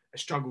always a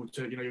struggle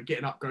to, you're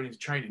getting up, going into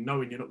training,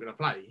 knowing you're not going to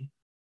play.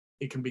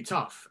 It can be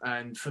tough,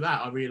 and for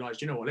that, I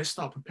realised, let's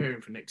start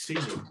preparing for next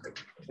season.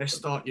 Let's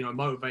start,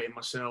 motivating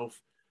myself,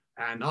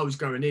 and I was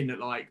going in at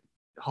like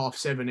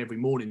 7:30 every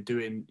morning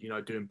doing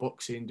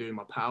boxing, doing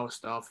my power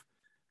stuff.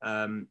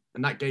 And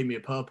that gave me a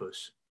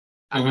purpose.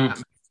 And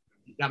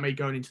that made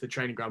going into the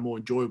training ground more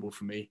enjoyable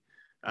for me.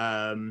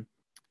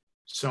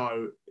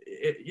 So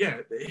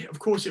of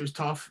course it was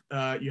tough.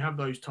 You have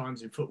those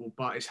times in football,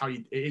 but it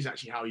is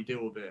actually how you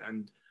deal with it.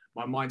 And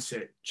my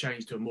mindset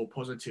changed to a more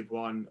positive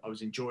one. I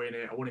was enjoying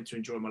it. I wanted to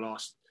enjoy my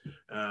last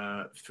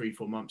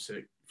 3-4 months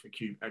at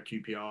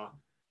QPR.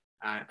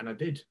 And I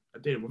did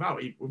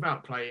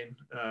without playing.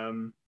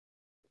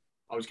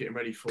 I was getting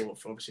ready for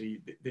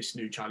obviously this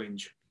new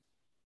challenge.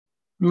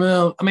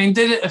 Well, I mean,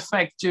 did it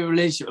affect your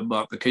relationship with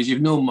Mark? Because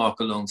you've known Mark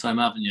a long time,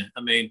 haven't you?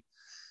 I mean,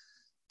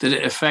 did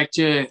it affect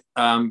you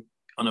on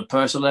a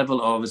personal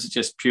level, or was it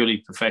just purely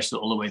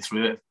professional all the way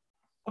through it?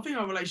 I think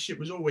our relationship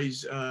was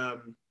always,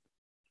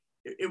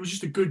 it was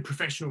just a good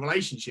professional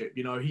relationship.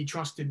 He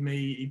trusted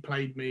me, he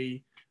played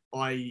me.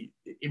 I,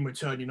 in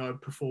return,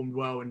 performed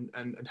well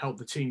and helped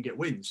the team get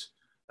wins.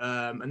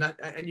 And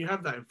you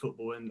have that in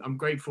football, and I'm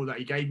grateful that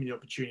he gave me the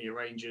opportunity at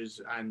Rangers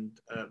and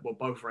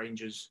both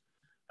Rangers.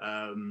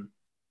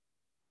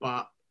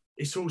 But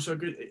it's also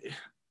good,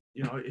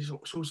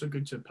 it's also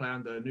good to play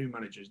under new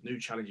managers, new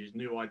challenges,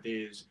 new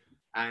ideas.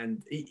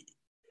 And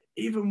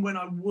even when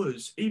I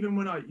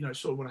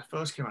when I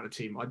first came out of the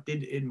team, I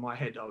did in my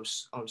head, I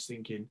was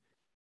thinking,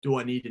 do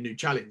I need a new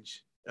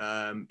challenge?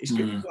 It's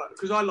good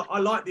because I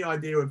like the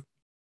idea of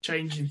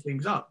changing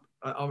things up.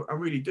 I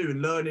really do,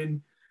 and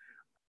learning.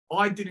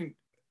 I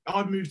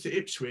moved to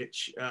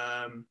Ipswich,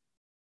 and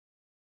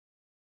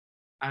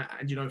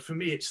for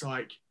me, it's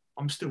like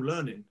I'm still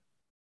learning.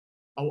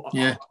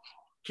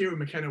 Kieran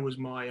McKenna was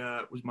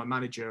my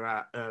manager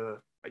at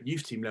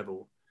youth team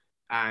level,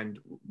 and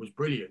was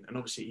brilliant. And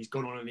obviously, he's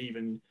gone on and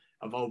even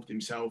evolved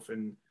himself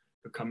and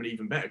become an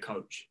even better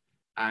coach.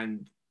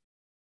 And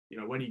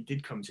when he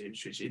did come to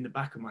Ipswich, in the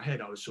back of my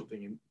head, I was sort of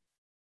thinking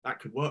that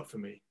could work for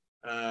me.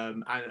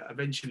 And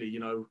eventually,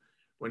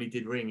 when he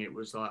did ring, it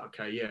was like,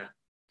 okay, yeah.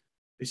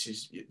 This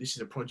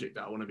is a project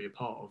that I want to be a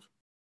part of.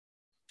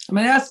 I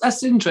mean,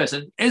 that's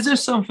interesting. Is there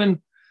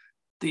something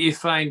that you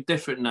find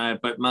different now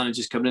about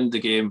managers coming into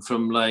the game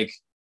from, like,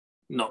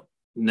 not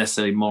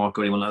necessarily Mark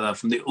or anyone like that,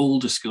 from the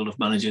older school of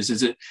managers?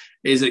 Is it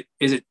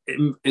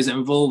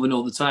evolving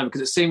all the time?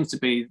 Because it seems to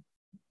be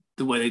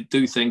the way they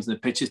do things, and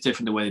the pitch is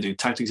different, the way they do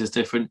tactics is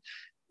different.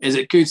 Is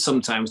it good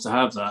sometimes to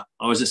have that,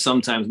 or is it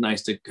sometimes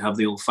nice to have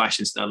the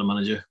old-fashioned style of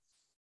manager?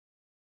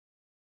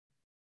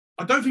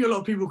 I don't think a lot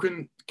of people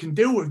can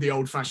deal with the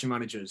old-fashioned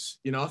managers.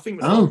 You know, I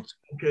think a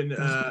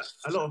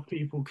lot of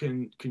people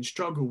can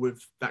struggle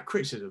with that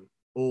criticism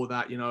or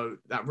that, you know,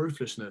 that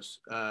ruthlessness.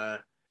 I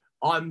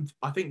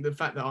think the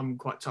fact that I'm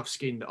quite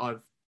tough-skinned,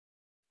 I've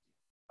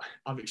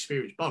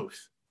experienced both.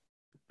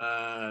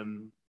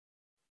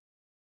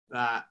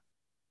 That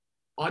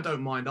I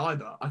don't mind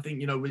either. I think,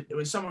 you know,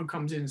 when someone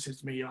comes in and says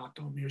to me, "Oh,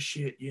 don't be a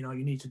shit, you know,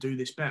 you need to do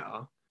this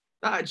better,"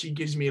 that actually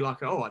gives me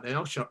like, "All right, then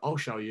I'll show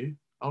you.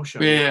 I'll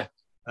show you."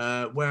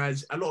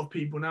 Whereas a lot of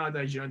people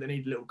nowadays, you know, they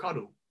need a little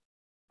cuddle.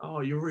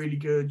 "Oh, you're really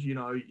good," you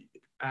know,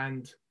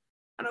 and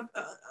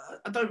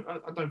I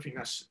don't think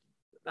that's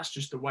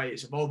just the way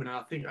it's evolving. And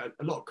I think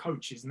a lot of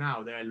coaches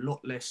now, they're a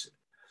lot less,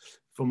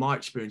 from my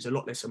experience, a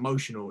lot less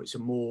emotional. It's a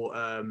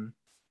more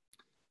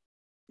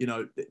you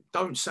know,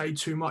 don't say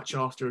too much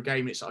after a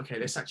game. It's like, okay,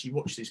 let's actually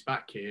watch this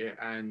back here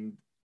and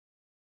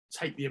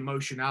take the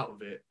emotion out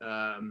of it.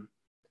 I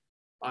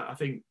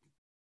think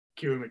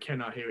Kieran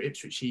McKenna here at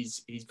Ipswich,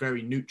 he's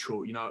very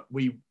neutral. You know,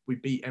 we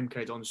beat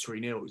MK Dons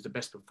 3-0. It was the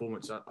best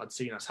performance I'd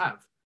seen us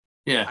have.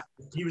 Yeah,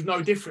 he was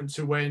no different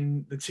to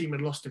when the team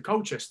had lost to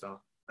Colchester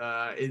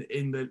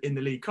in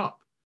the League Cup,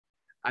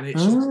 and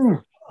it's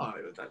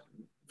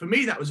for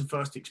me that was the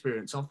first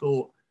experience. I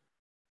thought,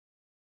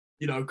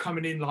 you know,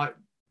 coming in like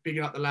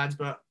bigging up the lads,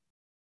 but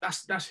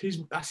that's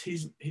his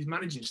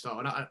managing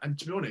style, and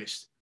to be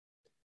honest,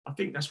 I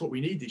think that's what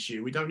we need this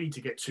year. We don't need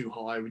to get too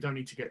high. We don't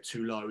need to get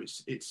too low.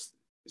 It's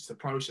the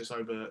process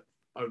over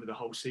the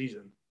whole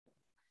season.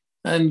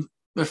 And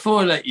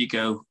before I let you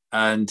go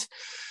and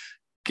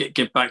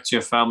get back to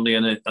your family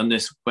on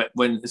this,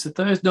 when is it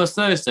Thursday? No, it's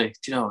Thursday.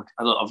 Do you know,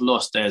 I've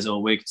lost days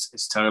all week.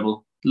 It's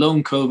terrible.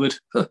 Long COVID.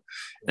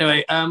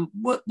 Anyway,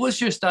 what's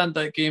your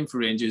standout game for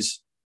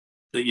Rangers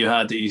that you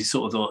had that you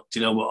sort of thought, do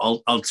you know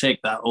what, I'll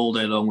take that all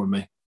day long with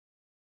me?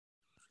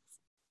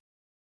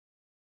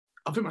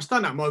 I think my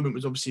standout moment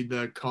was obviously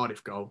the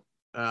Cardiff goal.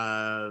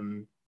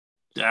 You're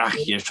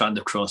trying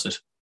to cross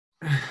it.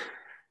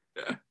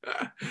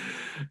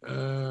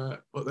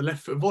 What, the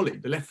left foot volley,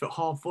 the left foot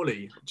half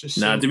volley. Just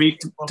to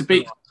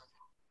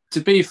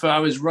be fair, I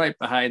was right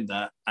behind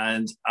that,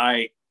 and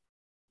I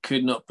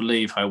could not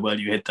believe how well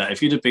you hit that.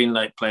 If you'd have been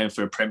like playing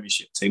for a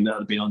Premiership team, that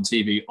would have been on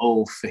TV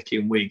all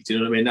freaking week. Do you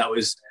know what I mean? That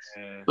was,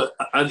 but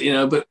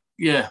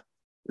yeah,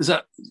 is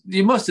that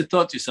you must have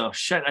thought to yourself,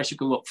 shit, I should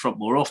go up front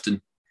more often.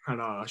 I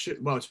know I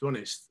should. Well, to be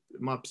honest,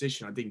 my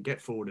position, I didn't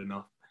get forward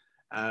enough.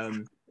 I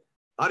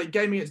had a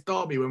game against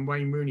Derby when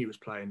Wayne Rooney was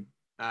playing,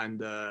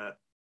 and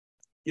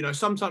you know,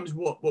 sometimes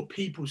what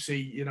people see,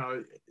 you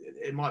know,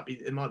 it might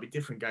be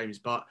different games,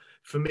 but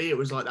for me, it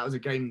was like that was a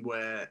game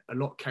where a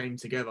lot came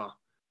together.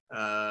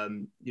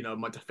 You know,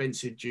 my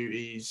defensive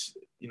duties,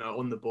 you know,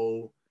 on the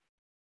ball,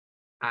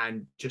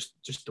 and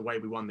just the way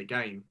we won the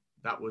game.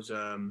 That was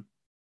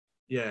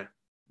yeah.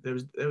 There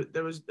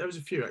was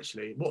a few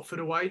actually. Watford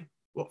away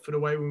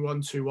we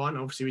won 2-1.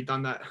 Obviously we've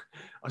done that.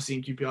 I've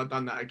seen QPR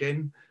done that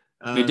again.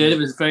 We did. It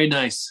was very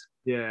nice.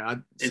 Yeah,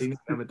 I'd seen it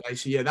the other day.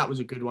 So yeah, that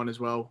was a good one as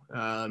well.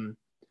 There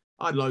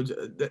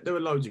were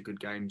loads of good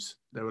games.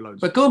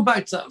 But going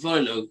back to that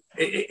Volo,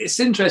 it's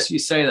interesting you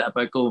say that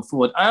about going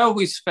forward. I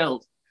always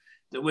felt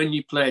that when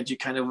you played,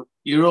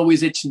 you're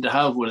always itching to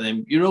have one of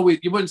them. You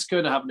weren't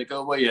scared of having to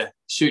go, were you?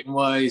 Shooting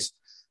wise.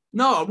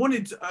 No, I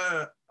wanted.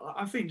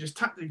 I think just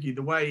tactically,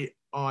 the way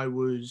I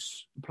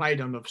was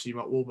played on, obviously,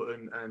 Mark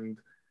Warburton,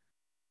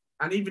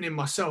 and even in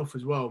myself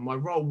as well.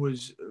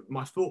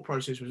 My thought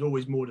process was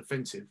always more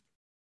defensive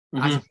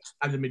as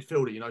a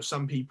midfielder. You know,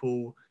 some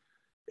people,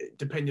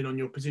 depending on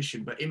your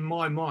position, but in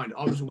my mind,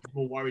 I was always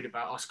more worried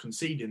about us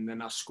conceding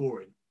than us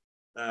scoring.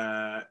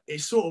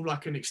 It's sort of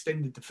like an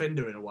extended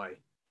defender in a way.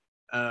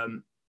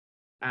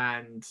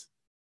 And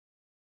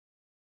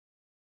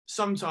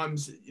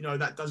sometimes, you know,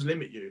 that does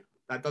limit you.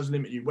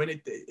 When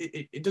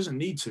it doesn't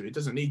need to. It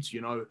doesn't need to.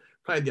 You know,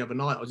 played the other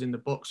night. I was in the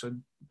box. I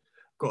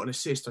got an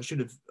assist. I should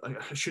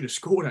have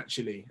scored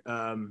actually.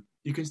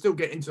 You can still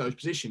get into those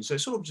positions. So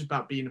it's sort of just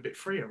about being a bit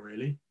freer,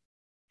 really.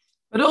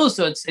 But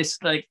also, it's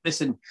like,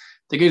 listen.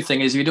 The good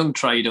thing is, if you don't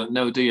try, you don't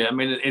know, do you? I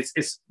mean,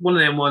 it's one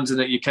of them ones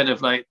that you kind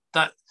of like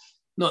that.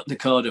 Not the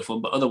Cardiff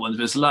one, but other ones.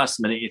 But it's the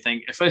last minute you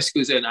think, if this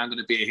goes in, I'm going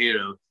to be a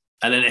hero,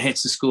 and then it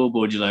hits the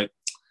scoreboard. You're like,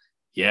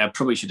 yeah, I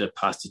probably should have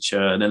passed the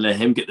chair and then let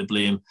him get the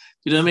blame.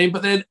 You know what I mean?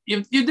 But then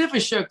you never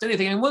shirked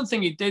anything. And one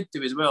thing you did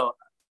do as well,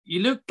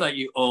 you looked like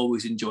you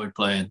always enjoyed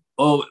playing.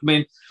 Oh, I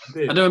mean,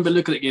 I don't remember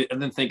looking at you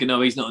and then thinking,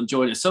 oh, he's not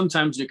enjoying it.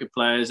 Sometimes you look at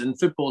players and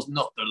football's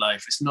not their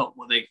life. It's not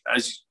what they,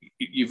 as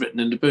you've written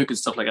in the book and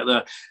stuff like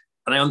that.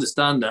 And I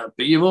understand that.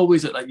 But you've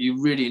always looked like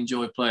you really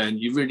enjoy playing.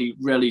 You really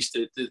relished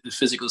the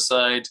physical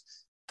side,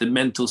 the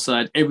mental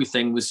side.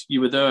 Everything was,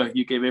 you were there.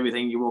 You gave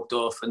everything. You walked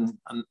off. And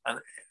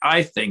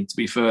I think, to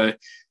be fair,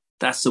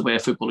 that's the way a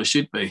footballer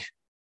should be.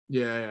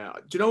 Yeah.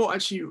 Do you know what?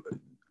 Actually,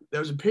 there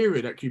was a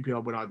period at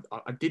QPR when I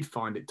did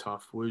find it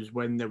tough, was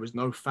when there was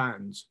no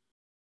fans.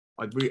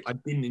 I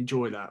didn't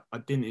enjoy that. I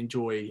didn't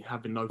enjoy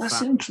having no That's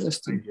fans.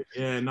 interesting.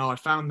 Yeah, no, I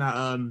found that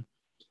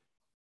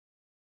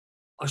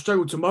I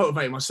struggled to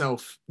motivate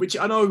myself, which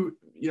I know,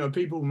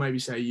 people maybe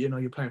say,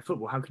 you're playing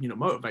football. How can you not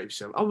motivate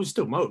yourself? I was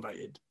still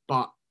motivated,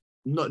 but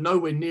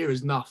nowhere near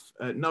enough.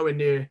 Nowhere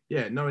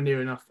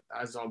near enough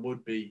as I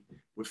would be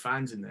with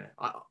fans in there.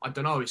 I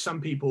don't know. Some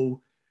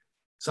people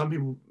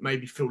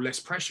maybe feel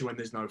less pressure when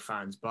there's no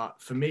fans, but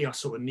for me, I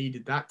sort of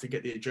needed that to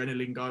get the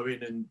adrenaline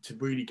going and to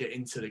really get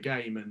into the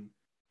game. And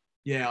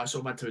yeah, I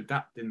sort of had to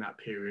adapt in that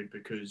period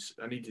because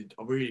I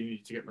really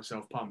needed to get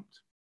myself pumped.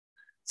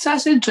 So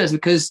that's interesting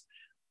because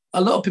a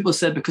lot of people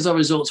said because our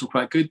results were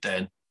quite good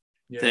then,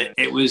 that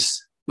it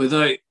was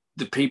without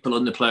the people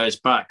on the players'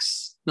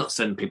 backs, not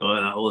sending people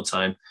like that all the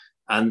time.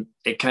 And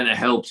it kind of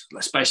helped,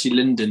 especially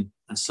Linden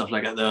and stuff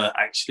like that, to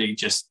actually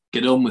just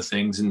get on with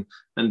things and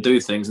do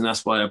things. And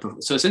that's why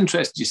so it's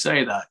interesting you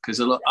say that because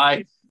a lot,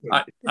 I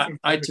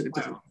took it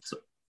different.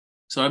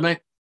 Sorry, mate?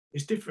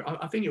 It's different.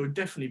 I think it would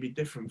definitely be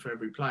different for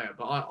every player,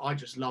 but I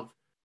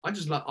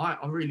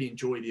really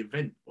enjoy the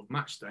event of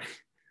match day.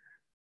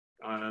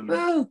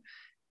 Well,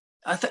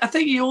 I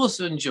think you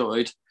also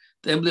enjoyed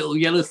them little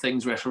yellow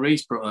things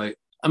referees brought out.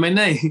 I mean,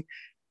 I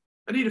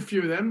need a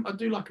few of them. I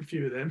do like a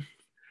few of them.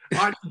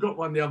 I actually got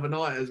one the other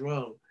night as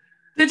well.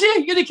 Did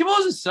you? You think it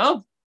was a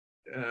sub?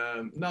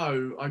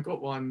 No, I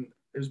got one.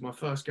 It was my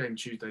first game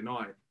Tuesday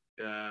night.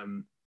 I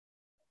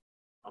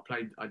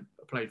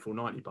played full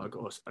 90, but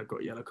I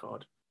got a yellow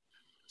card.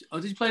 Oh,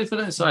 did you play for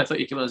that? Sorry, I thought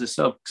you came on as a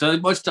sub. Because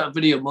I watched that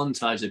video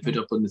montage they put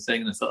up on the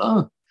thing, and I thought,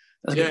 oh,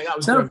 that's good. That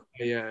was good.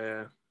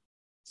 Yeah.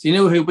 So you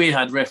know who we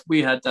had?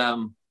 We had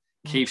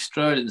Keith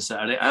Stroud on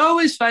Saturday. I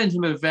always find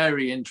him a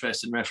very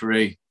interesting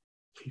referee.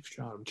 Keith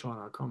Stroud, I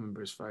can't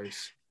remember his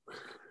face.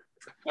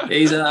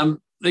 He's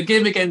the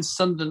game against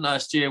Sunderland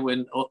last year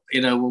when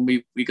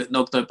we got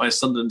knocked out by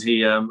Sunderland.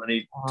 He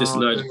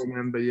disallowed. I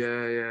remember.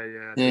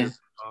 Yeah.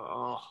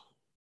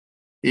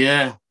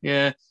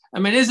 Yeah. I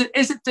mean, is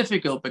it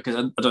difficult because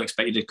I don't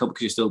expect you to come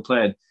because you're still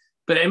playing,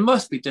 but it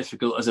must be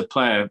difficult as a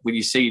player when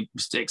you see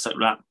mistakes like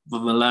that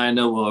with a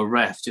liner or a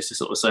ref, just to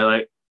sort of say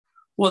like,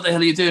 what the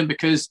hell are you doing?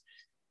 Because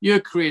your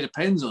career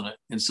depends on it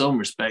in some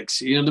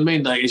respects. You know what I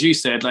mean? Like as you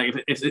said, like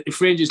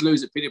if Rangers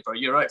lose at Peterborough,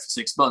 you're out for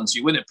 6 months.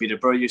 You win at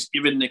Peterborough,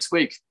 you're in next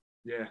week.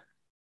 Yeah,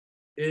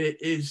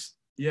 it is.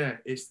 Yeah,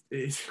 it's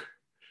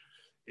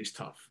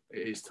tough.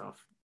 It is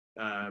tough.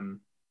 I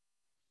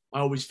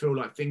always feel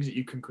like things that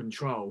you can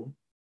control,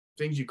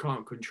 things you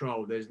can't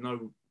control. There's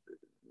no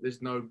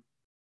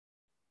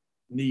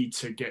need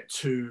to get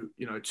too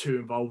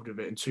involved with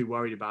it and too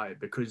worried about it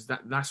because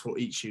that's what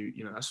eats you.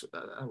 That's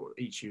what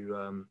eats you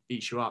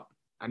up.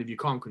 And if you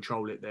can't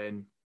control it,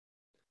 then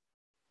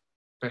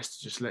best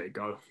to just let it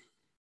go.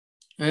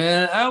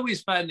 I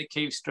always found that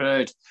Keith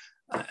Stroud.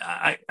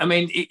 I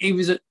mean, he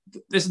was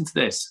listen to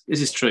this.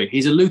 This is true.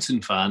 He's a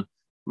Luton fan,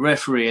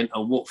 refereeing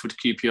a Watford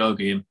QPR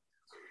game.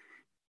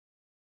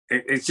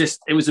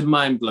 It was a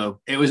mind blow.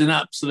 It was an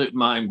absolute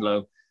mind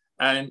blow.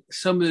 And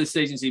some of the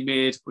decisions he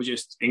made were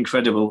just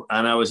incredible.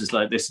 And I was just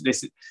like, this,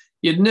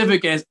 you'd never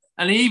guess.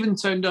 And he even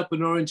turned up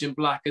in orange and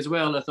black as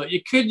well. And I thought,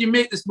 you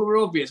make this more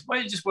obvious? Why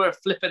don't you just wear a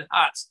flipping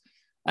hat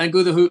and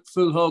go the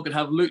full hog and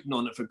have Luton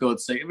on it, for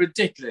God's sake?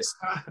 Ridiculous.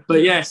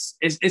 But yes,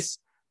 it's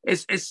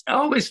I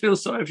always feel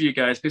sorry for you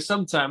guys because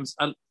sometimes,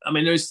 I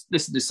mean,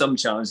 there's some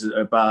challenges that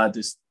are bad.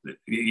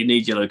 You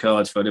need yellow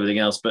cards for everything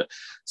else. But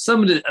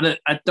some of the, and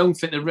I don't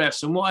think the refs,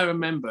 from what I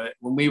remember,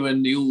 when we were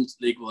in the old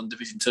League One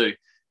Division 2,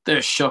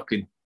 they're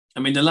shocking.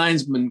 I mean, the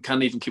linesmen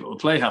can't even keep up with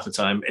play half the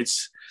time.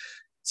 It's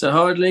a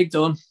hard league,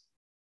 Don.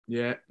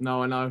 Yeah,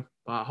 no, I know.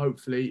 But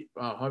hopefully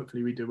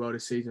we do well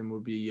this season.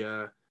 We'll be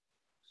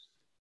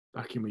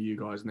back in with you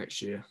guys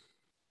next year.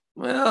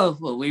 Well,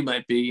 we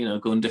might be,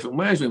 going different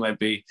ways. We might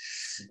be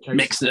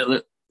mixing it a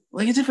little.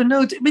 Well, you never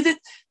know. I mean,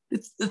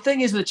 the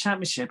thing is with the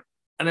Championship,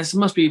 and this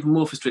must be even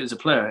more frustrating as a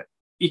player,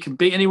 you can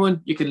beat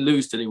anyone, you can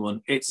lose to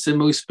anyone. It's the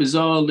most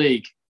bizarre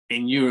league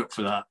in Europe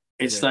for that.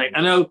 It's I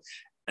know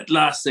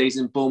last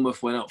season,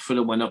 Bournemouth went up,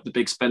 Fulham went up, the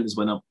big spenders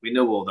went up. We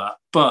know all that.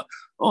 But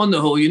on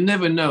the whole, you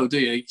never know, do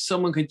you?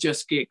 Someone can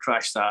just gate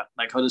crash that,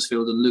 like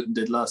Huddersfield and Luton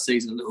did last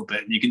season a little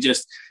bit. And you can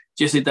just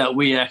need that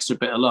wee extra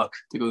bit of luck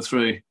to go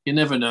through. You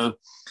never know.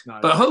 No,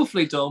 but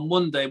hopefully, Dom,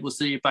 one day we'll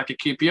see you back at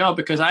QPR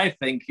because I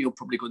think you'll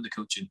probably go into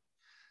coaching.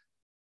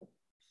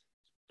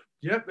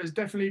 Yep, there's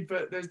definitely.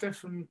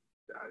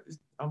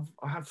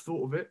 I have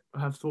thought of it. I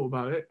have thought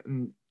about it,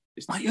 and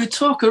you're a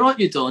talker, aren't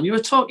you, Don? You're a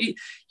talker.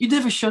 You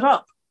never shut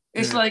up.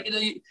 It's like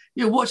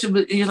you're watching,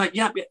 and you're like,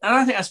 yeah, and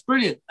I think that's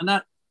brilliant, and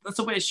that's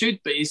the way it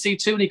should be. You see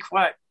too many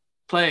quiet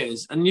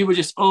players, and you were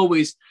just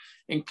always,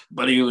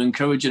 whether you were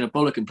encouraging or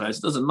bollocking players,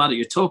 it doesn't matter.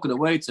 You're talking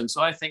away to them,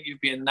 so I think you'd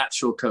be a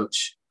natural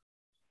coach.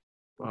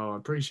 Well, I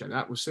appreciate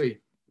that. We'll see.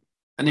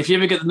 And if you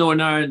ever get the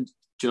Northern Ireland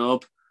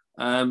job,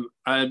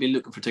 I'll be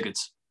looking for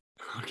tickets.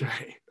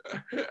 Okay.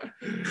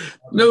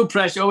 No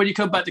pressure. When you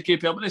come back to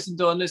QPR, but listen,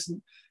 Don,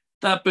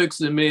 that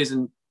book's an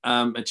amazing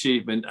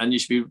achievement, and you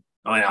should be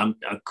You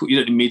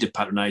don't need me to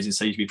patronise and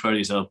say you can be proud of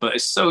yourself, but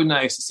it's so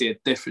nice to see a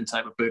different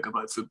type of book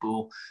about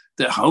football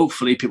that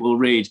hopefully people will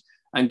read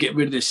and get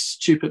rid of this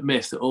stupid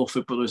myth that all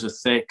footballers are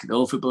thick,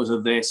 all footballers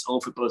are this,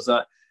 all footballers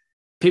that.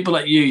 People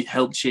like you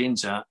help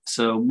change that.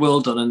 So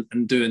well done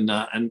in doing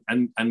that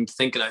and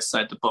thinking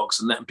outside the box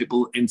and letting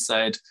people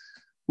inside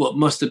what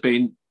must have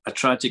been a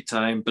tragic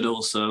time, but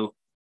also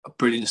a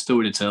brilliant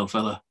story to tell,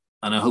 fella.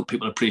 And I hope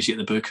people appreciate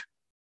the book.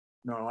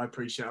 No, I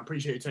appreciate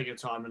you taking the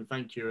time, and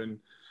thank you. And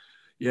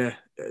yeah,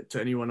 to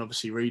anyone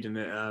obviously reading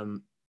it,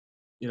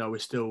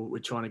 we're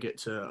trying to get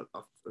to.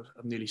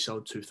 I've nearly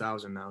sold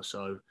 2,000 now,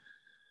 so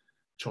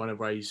trying to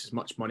raise as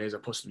much money as I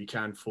possibly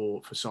can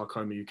for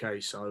Sarcoma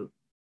UK. So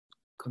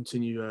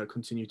continue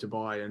to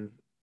buy, and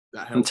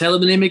that helps. And tell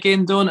them the name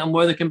again, Don, and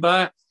where they can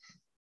buy it.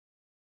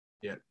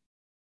 Yeah.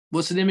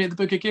 What's the name of the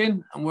book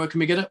again, and where can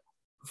we get it?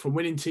 From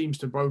Winning Teams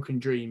to Broken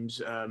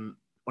Dreams on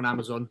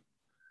Amazon.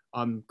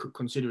 I'm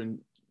considering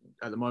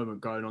at the moment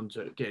going on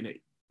to getting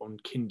it on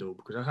Kindle,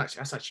 because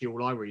that's actually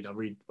all I read. I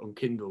read on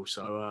Kindle.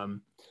 So,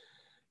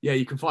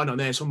 you can find it on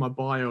there. It's on my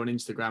bio on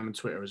Instagram and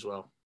Twitter as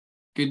well.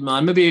 Good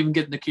man. Maybe even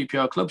get in the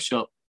QPR club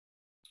shop.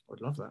 I'd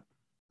love that.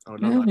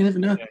 You never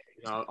know.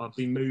 Yeah, I've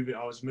been moving.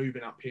 I was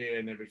moving up here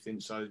and everything,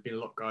 so there's been a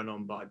lot going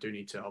on. But I do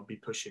need to. I'll be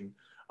pushing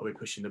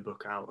the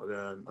book out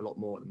a lot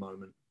more at the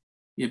moment.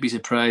 You'd be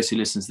surprised who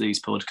listens to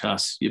these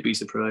podcasts. You'd be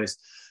surprised.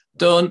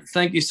 Don,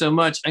 thank you so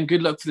much, and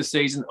good luck for the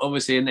season.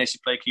 Obviously, unless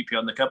you play QPR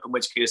in the cup, in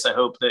which case I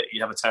hope that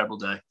you have a terrible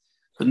day.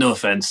 But no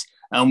offence,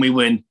 and we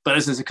win. But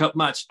as it's a cup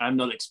match, I'm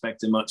not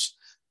expecting much.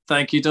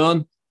 Thank you,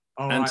 Don,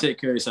 and take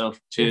care of yourself.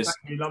 Cheers. Well,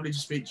 thank you. Lovely to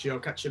speak to you. I'll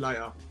catch you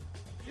later.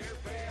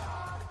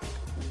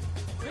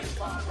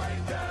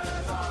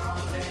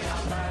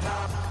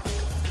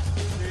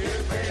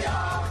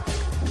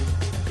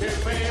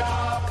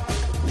 QPR